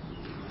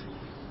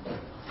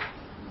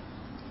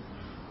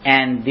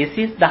 And this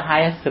is the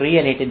highest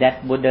reality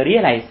that Buddha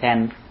realized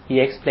and he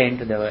explained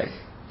to the world.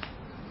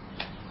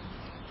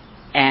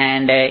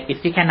 And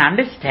if we can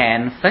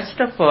understand, first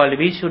of all,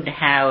 we should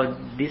have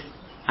this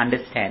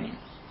understanding.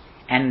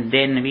 And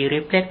then we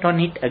reflect on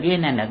it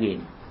again and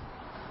again.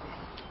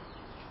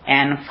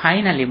 And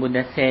finally,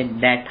 Buddha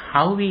said that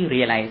how we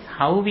realize,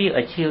 how we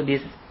achieve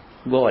this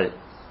goal,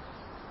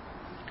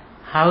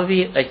 how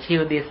we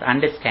achieve this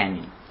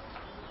understanding.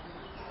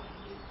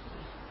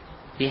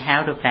 We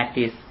have to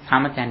practice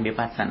samatha and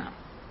vipassana.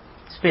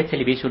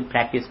 Especially we should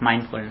practice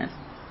mindfulness.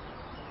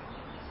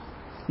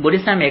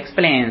 Buddhism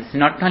explains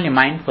not only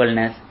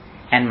mindfulness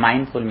and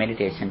mindful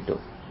meditation too.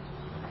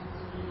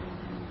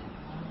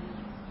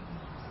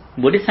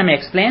 Buddhism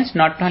explains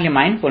not only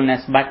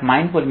mindfulness but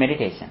mindful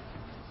meditation.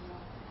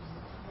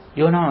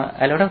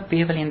 A lot of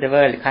people in the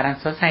world,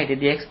 current society,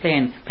 they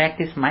explain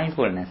practice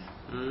mindfulness.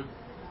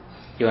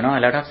 A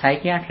lot of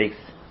psychiatrists,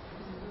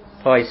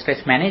 for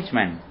stress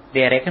management,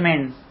 they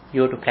recommend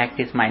you to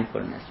practice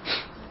mindfulness.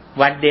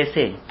 What they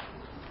say?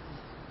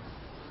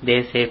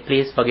 they say,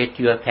 please forget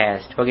your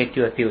past, forget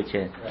your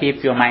future,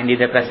 keep your mind in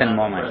the present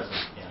moment.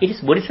 It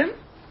is Buddhism?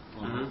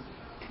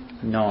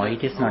 No,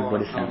 it is not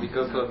Buddhism. No,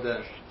 because of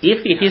that.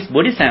 If it is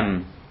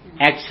Buddhism,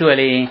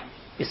 actually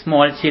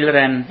small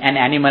children and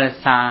animals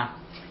are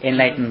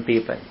enlightened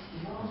people,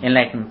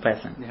 enlightened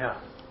person. Yeah.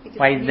 Because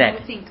Why is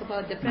that? Think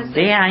about the present.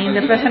 They are in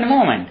the present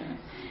moment.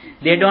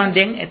 They don't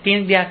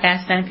think they are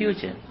past and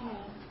future.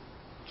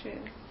 True.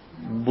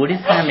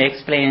 Buddhism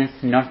explains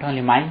not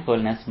only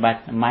mindfulness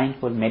but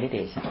mindful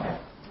meditation.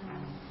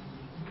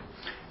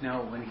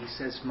 Now, when he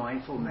says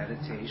mindful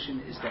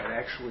meditation, is that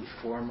actually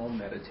formal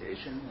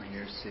meditation when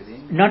you're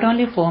sitting? Not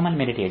only formal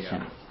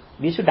meditation.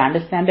 We should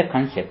understand the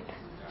concept.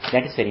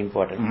 That is very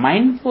important.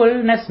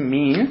 Mindfulness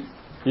means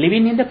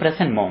living in the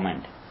present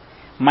moment.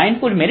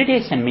 Mindful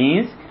meditation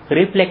means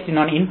reflecting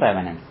on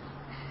impermanence.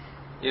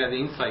 Yeah, the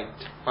insight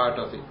part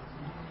of it.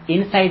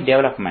 Insight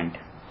development.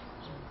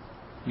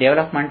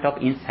 Development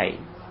of insight.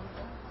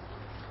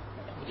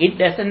 It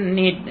doesn't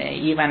need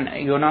even,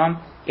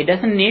 it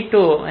doesn't need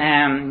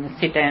to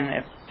sit in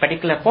a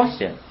particular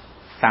posture.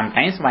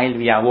 Sometimes while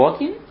we are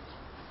walking,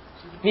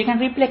 we can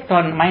reflect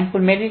on mindful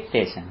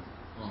meditation.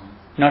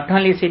 Not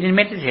only sit in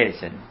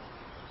meditation.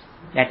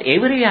 That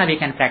everywhere we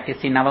can practice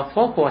in our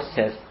 4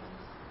 postures.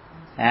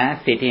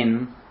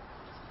 Sitting,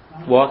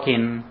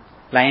 walking,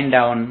 lying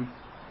down,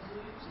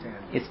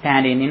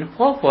 standing. In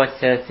 4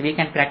 postures, we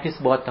can practice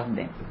both of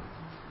them.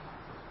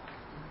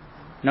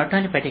 Not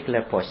only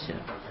particular posture.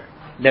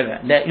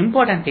 The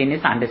important thing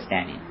is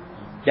understanding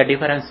the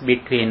difference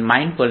between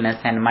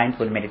mindfulness and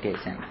mindful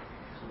meditation.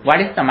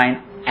 What is the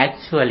mind?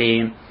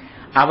 Actually,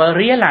 our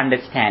real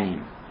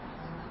understanding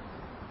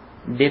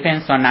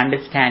depends on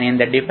understanding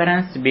the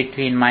difference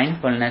between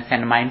mindfulness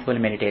and mindful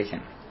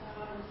meditation.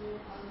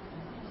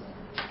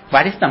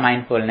 What is the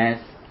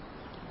mindfulness?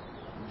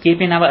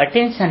 Keeping our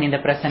attention in the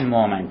present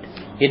moment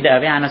with the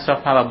awareness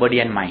of our body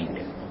and mind.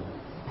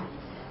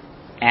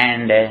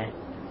 And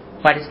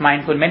what is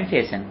mindful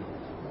meditation?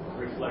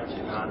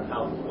 Reflection on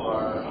how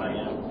far I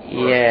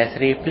am. Yes,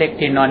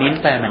 reflecting on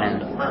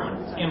impermanence.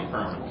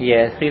 Impermanence.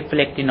 Yes,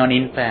 reflecting on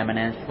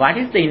impermanence. What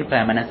is the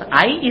impermanence?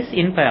 I is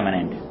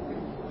impermanent.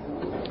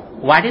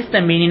 What is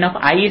the meaning of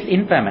I is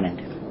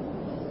impermanent?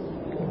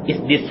 Is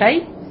this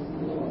I?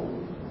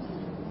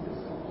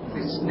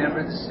 It's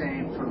never the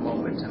same from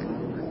moment to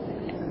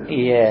moment.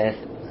 Yes,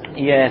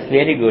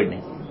 very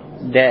good.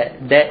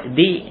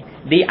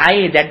 The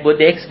I that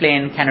Buddha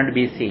explained cannot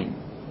be seen.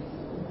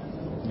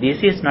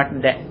 This is not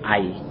the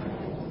I.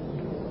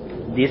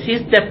 This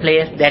is the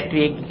place that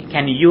we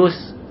can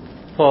use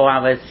for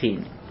our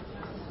seeing.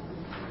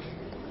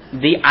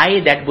 The I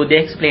that Buddha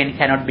explained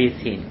cannot be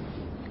seen.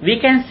 We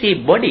can see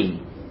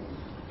body,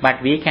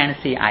 but we can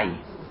see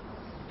I.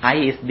 I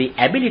is the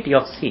ability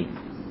of seeing.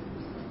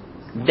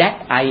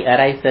 That I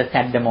arises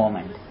at the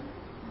moment.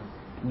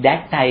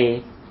 That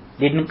I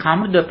didn't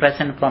come to the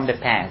present from the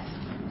past.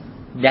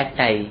 That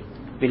I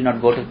will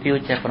not go to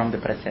future from the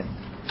present.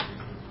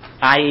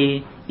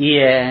 Eye,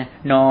 ear,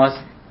 nose,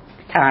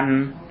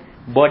 tongue,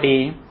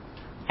 body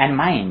and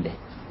mind.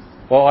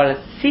 All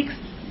 6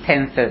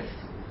 senses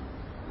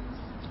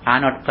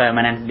are not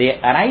permanent. They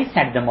arise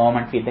at the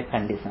moment with the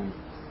conditions.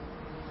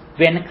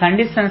 When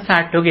conditions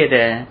are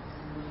together,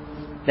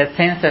 the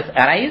senses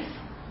arise.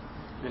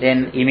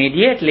 Then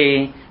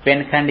immediately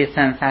when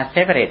conditions are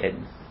separated,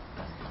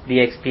 the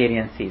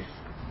experience is.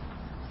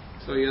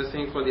 So you're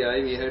saying for the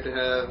eye we have to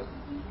have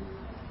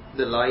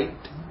the light,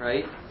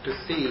 right, to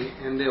see,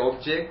 and the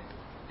object,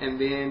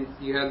 and then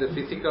you have the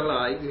physical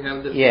eye, you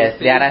have the Yes,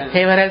 there are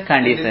several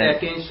conditions. And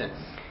attention.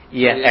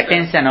 Yes, So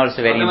attention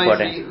also very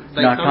important.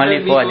 Not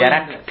only for, there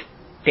are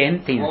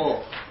 10 things.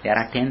 Oh. There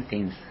are 10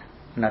 things,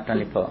 not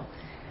only for.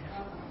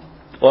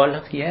 All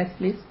of you, yes,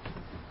 please.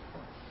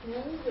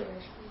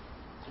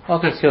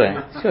 Okay, sure.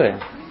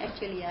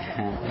 Actually, I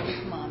have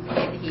his mom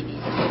and he needs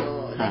to go.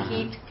 The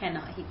heat he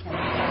cannot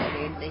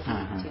tolerate the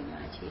heat too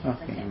much. He has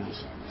a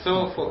condition.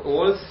 So for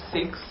all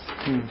 6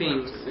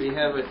 things, we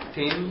have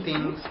 10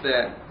 things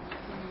that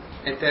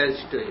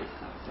attach to it.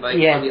 Like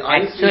Yes, for the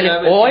eyes, actually we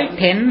have all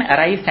 10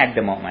 arise at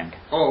the moment.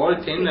 Oh, all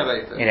 10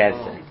 arise. Yes.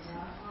 Oh.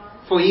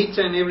 For each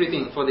and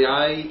everything, for the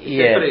eye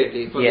Yes.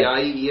 separately, for Yes. the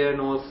eye, ear,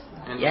 nose,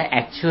 and Yeah,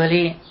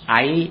 actually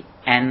eye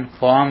and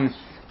forms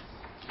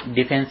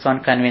depends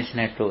on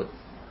conventional truth.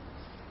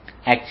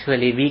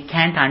 Actually, we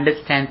can't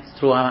understand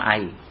through our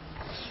eye.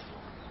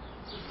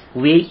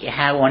 We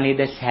have only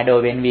the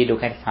shadow when we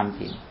look at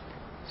something.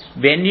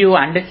 When you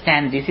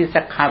understand this is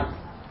a cup,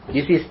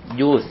 this is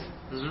juice,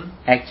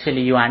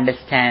 actually you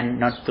understand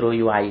not through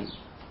your eye.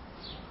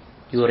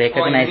 You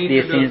recognize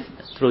these things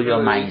through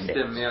your mind.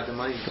 The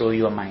mind. Through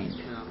your mind.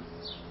 Yeah.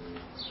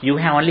 You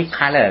have only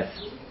colors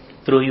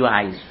through your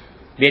eyes.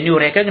 When you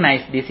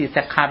recognize this is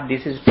a cup,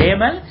 this is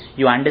table,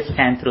 you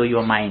understand through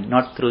your mind,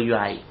 not through your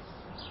eye.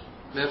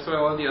 That's why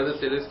all the other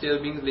celestial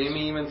beings, they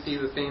may even see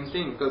the same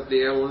thing because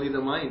they have only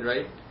the mind,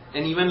 right?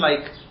 And even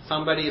like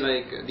somebody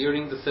like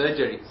during the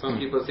surgery, some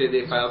people say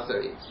they passed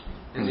away.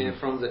 And then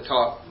from the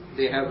top,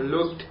 they have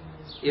looked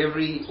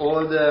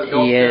all the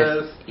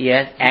doctors.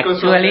 Yes.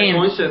 Actually,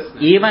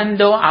 even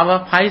though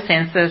our five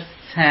senses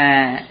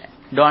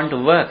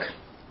don't work,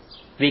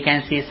 we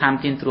can see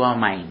something through our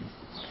mind.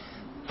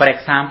 For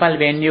example,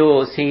 when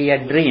you see a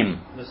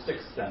dream, The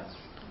sixth sense.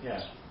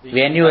 Yeah.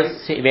 when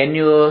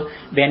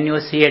you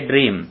see a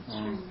dream,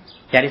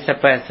 there is a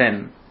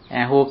person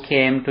who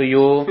came to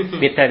you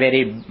with a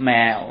very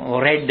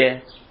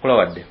red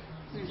cloth.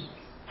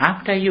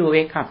 After you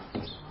wake up,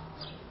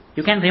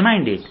 you can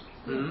remind it.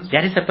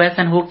 There is a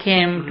person who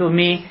came to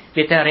me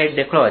with a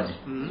red cloth.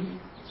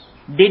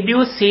 Did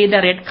you see the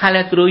red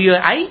color through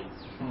your eye?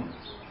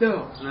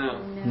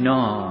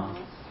 No.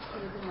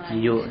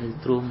 You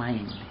through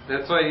mind.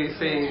 That's why you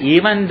say.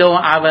 Even though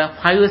our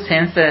five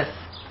senses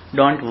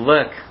don't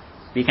work,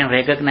 we can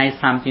recognize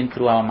something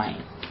through our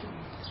mind.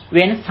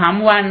 When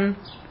someone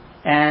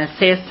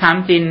says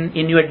something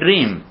in your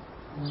dream,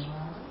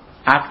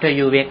 after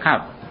you wake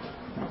up,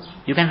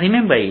 you can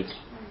remember it.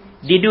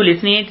 Did you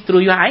listen it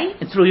through your eye,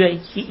 through your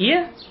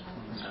ear?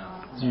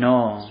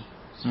 No.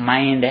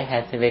 Mind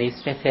has a very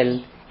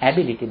special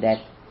ability that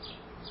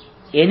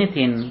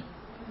anything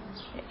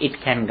it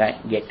can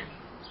get.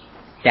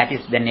 That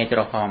is the nature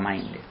of our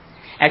mind.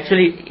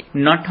 Actually,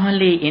 not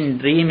only in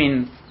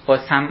dreaming or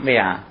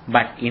somewhere,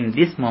 but in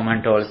this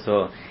moment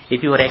also,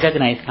 if you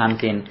recognize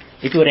something,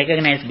 if you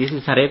recognize this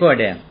is a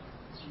recorder,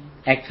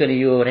 actually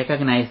you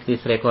recognize this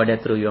recorder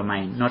through your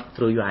mind, not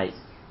through your eyes.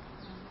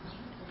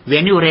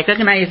 When you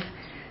recognize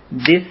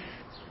this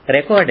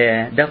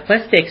recorder, the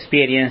first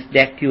experience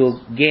that you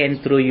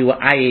gain through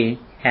your eye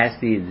has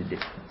ceased.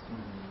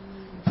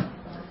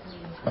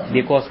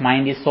 Because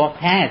mind is so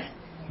fast,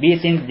 we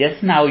think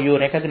just now you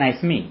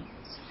recognize me.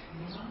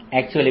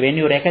 Actually, when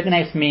you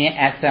recognize me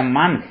as a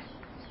monk,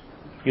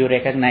 you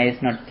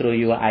recognize not through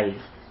your eyes.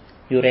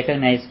 You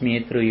recognize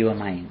me through your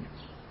mind.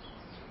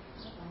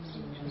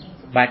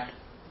 But,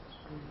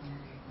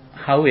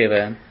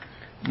 however,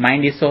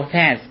 mind is so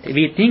fast.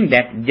 We think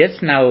that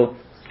just now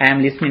I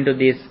am listening to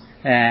this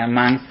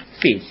monk's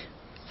speech.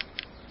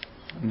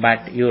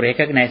 But you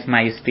recognize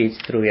my speech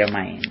through your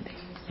mind.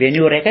 When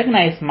you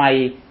recognize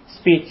my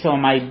speech or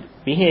my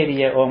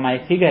behavior or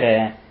my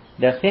figure,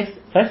 the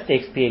first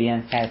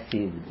experience has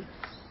ceased.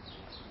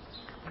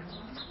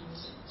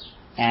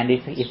 And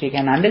if we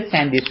can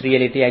understand this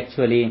reality,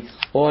 actually,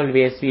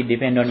 always we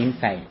depend on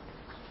inside.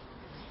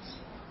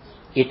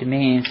 It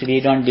means we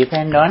don't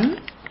depend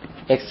on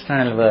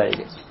external world.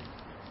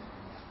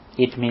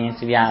 It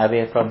means we are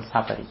away from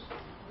suffering.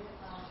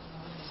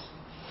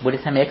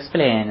 Buddhism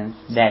explains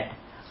that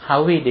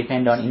how we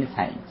depend on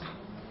inside.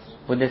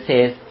 Buddha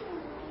says,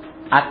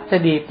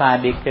 Attadipa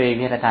bhikkhave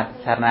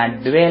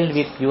viharatasarana, dwell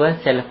with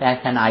yourself as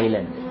an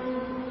island,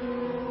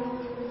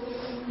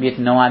 with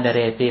no other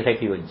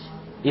refuge.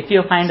 If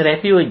you find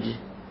refuge,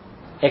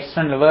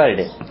 external world,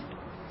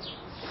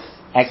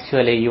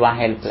 actually you are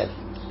helpless.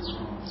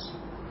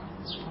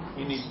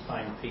 You need to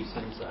find peace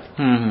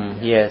inside.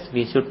 Yes,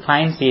 we should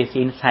find peace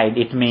inside.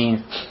 It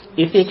means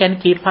if we can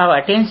keep our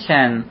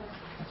attention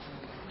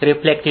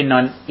reflecting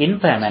on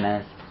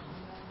impermanence,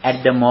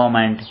 at the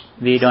moment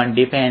we don't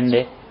depend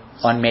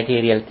on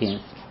material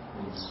things.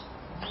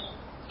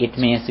 It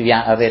means we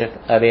are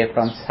away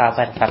from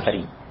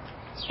suffering.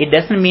 It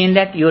doesn't mean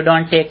that you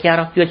don't take care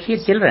of your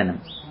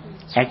children.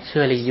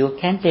 Actually, you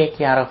can take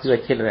care of your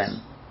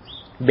children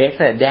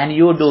better than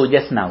you do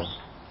just now,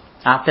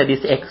 after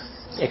this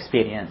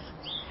experience.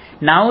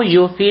 Now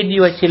you feed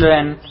your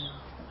children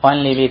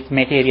only with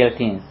material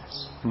things,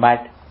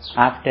 but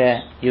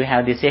after you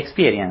have this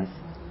experience,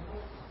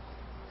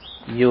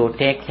 you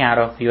take care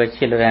of your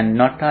children,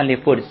 not only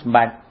foods,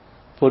 but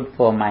food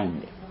for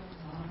mind.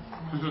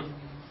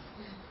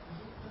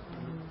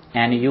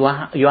 And you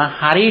are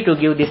hurried to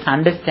give this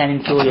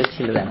understanding to your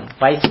children.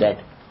 Why is that?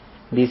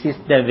 This is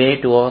the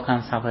way to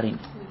overcome suffering.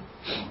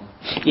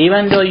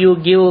 Even though you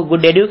give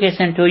good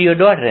education to your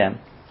daughter,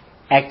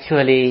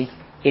 actually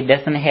it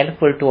doesn't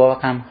helpful to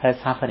overcome her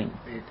suffering.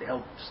 It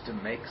helps to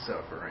make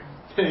suffering.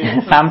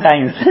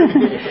 Sometimes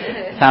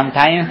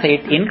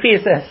it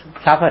increases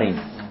suffering.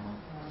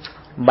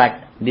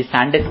 But this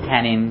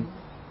understanding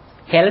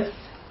helps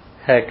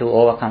her to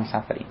overcome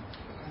suffering.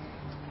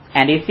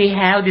 And if we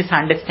have this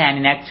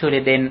understanding,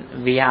 actually,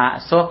 then we are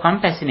so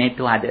compassionate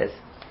to others.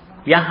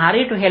 We are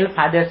hurried to help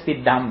others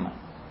with Dhamma.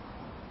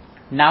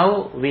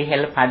 Now we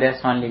help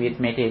others only with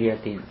material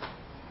things.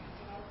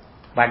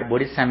 But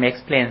Buddhism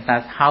explains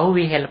us how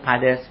we help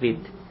others with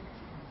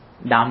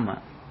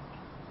Dhamma.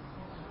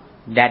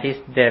 That is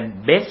the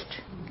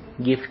best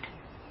gift.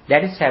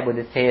 That is why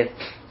Buddha says,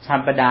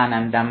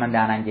 Sampadanam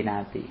Dhammadanam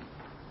Jinati.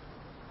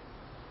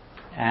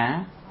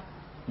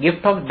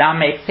 Gift of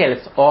Dhamma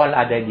excels all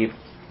other gifts.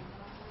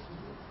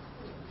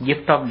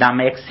 Gift of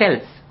Dhamma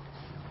excels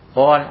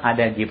all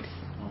other gifts.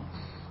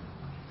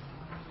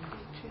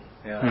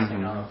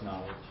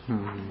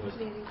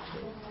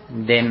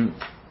 Then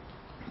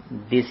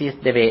this is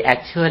the way.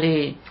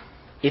 Actually,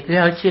 if you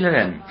have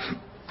children,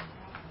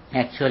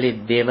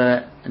 actually they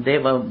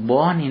were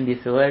born in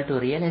this world to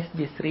realize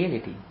this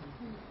reality.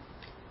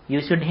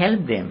 You should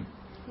help them.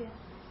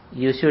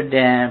 you should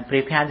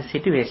prepare the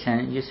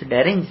situation, you should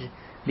arrange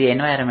the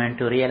environment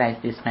to realize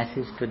this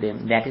message to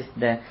them. That is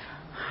the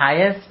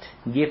highest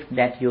gift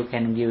that you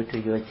can give to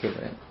your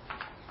children.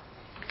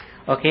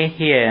 Okay,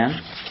 here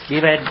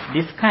we were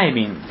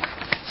describing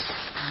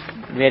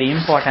very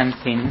important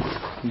things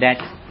that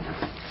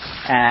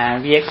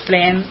we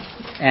explain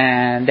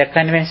the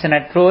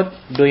conventional truth,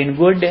 doing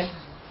good,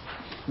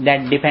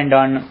 that depend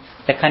on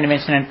the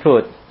conventional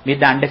truth. With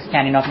the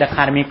understanding of the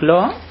karmic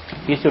law,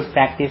 we should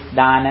practice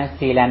dana,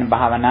 sila and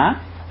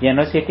bhavana,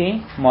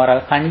 generosity,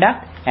 moral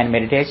conduct and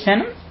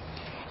meditation.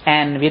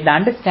 And with the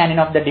understanding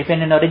of the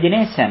dependent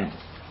origination,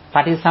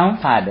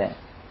 patisampada,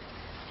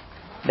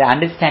 the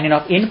understanding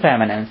of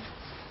impermanence,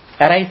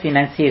 arising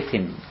and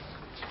ceasing.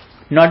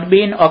 Not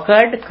being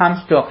occurred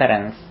comes to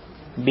occurrence.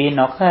 Being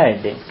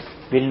occurred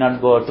will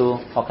not go to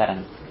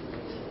occurrence.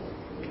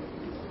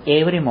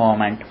 Every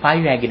moment,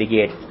 5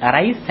 aggregates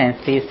arise and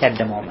cease at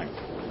the moment.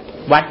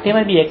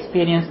 Whatever we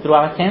experience through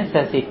our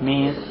senses, it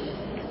means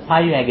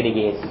 5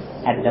 aggregates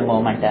at the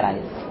moment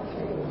arise.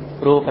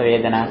 Rupa,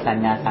 Vedana,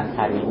 Sanya,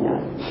 Sankhara,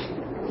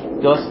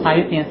 Vijnana. Those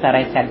 5 things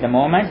arise at the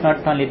moment.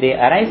 Not only they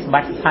arise,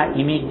 but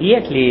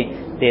immediately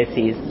they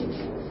cease.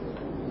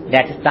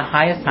 That is the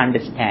highest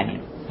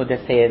understanding. Buddha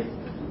says,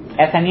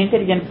 as an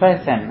intelligent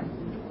person,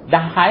 the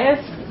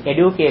highest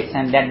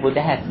education that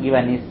Buddha has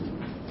given is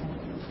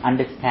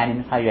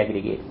understanding 5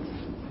 aggregates.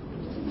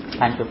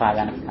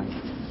 Panchupadana.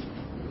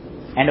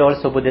 And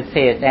also Buddha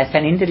says, as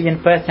an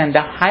intelligent person,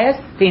 the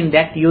highest thing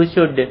that you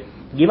should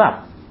give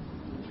up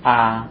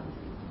are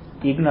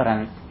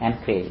ignorance and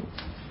craving.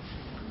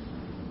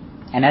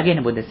 And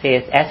again Buddha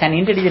says, as an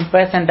intelligent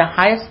person, the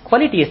highest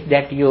qualities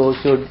that you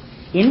should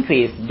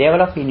increase,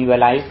 develop in your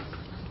life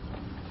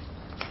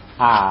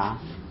are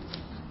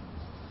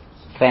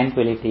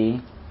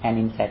tranquility and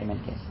insight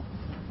meditation.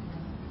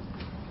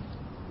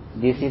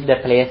 This is the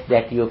place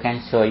that you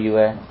can show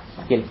your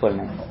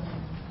skillfulness.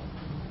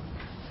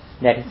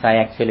 That is why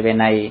actually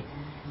when I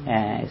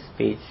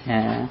speak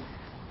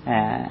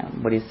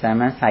Buddhist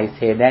sermons, I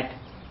say that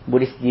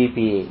Buddhist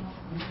GPA,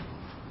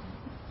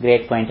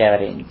 grade point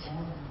average,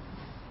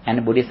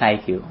 and Buddhist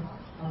IQ.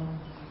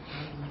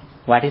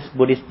 What is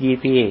Buddhist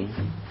GPA?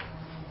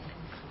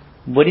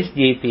 Buddhist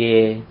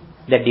GPA,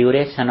 the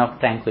duration of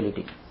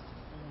tranquility,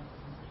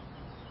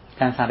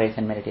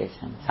 concentration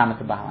meditation,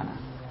 samatha bhavana.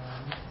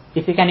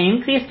 If you can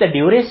increase the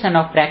duration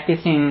of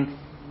practicing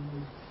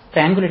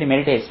tranquility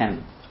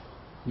meditation,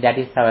 that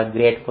is our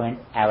grade point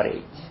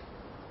average.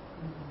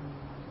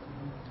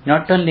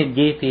 Not only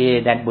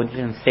GPA that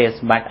Buddhism says,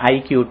 but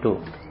IQ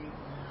too.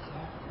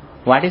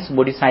 What is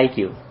Buddhist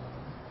IQ?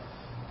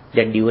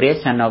 The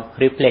duration of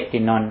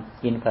reflecting on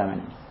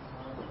impermanence.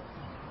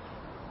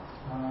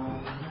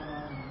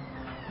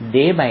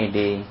 Day by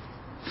day,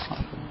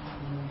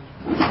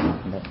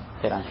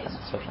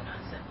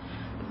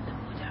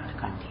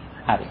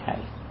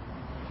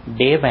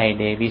 day by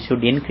day we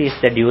should increase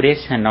the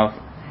duration of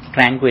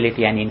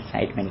tranquility and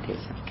insight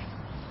meditation.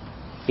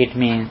 It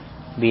means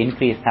we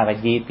increase our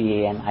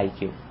GPA and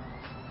IQ.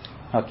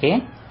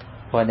 Okay?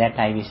 For that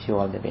I wish you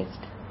all the best.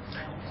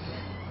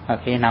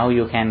 Okay, now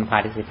you can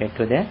participate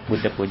to the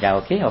Buddha Puja,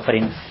 okay?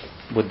 Offering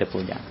Buddha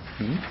Puja.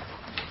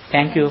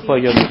 Thank you for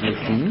your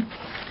listening.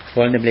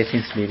 All the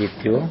blessings be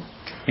with you.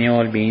 May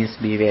all beings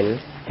be well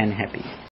and happy.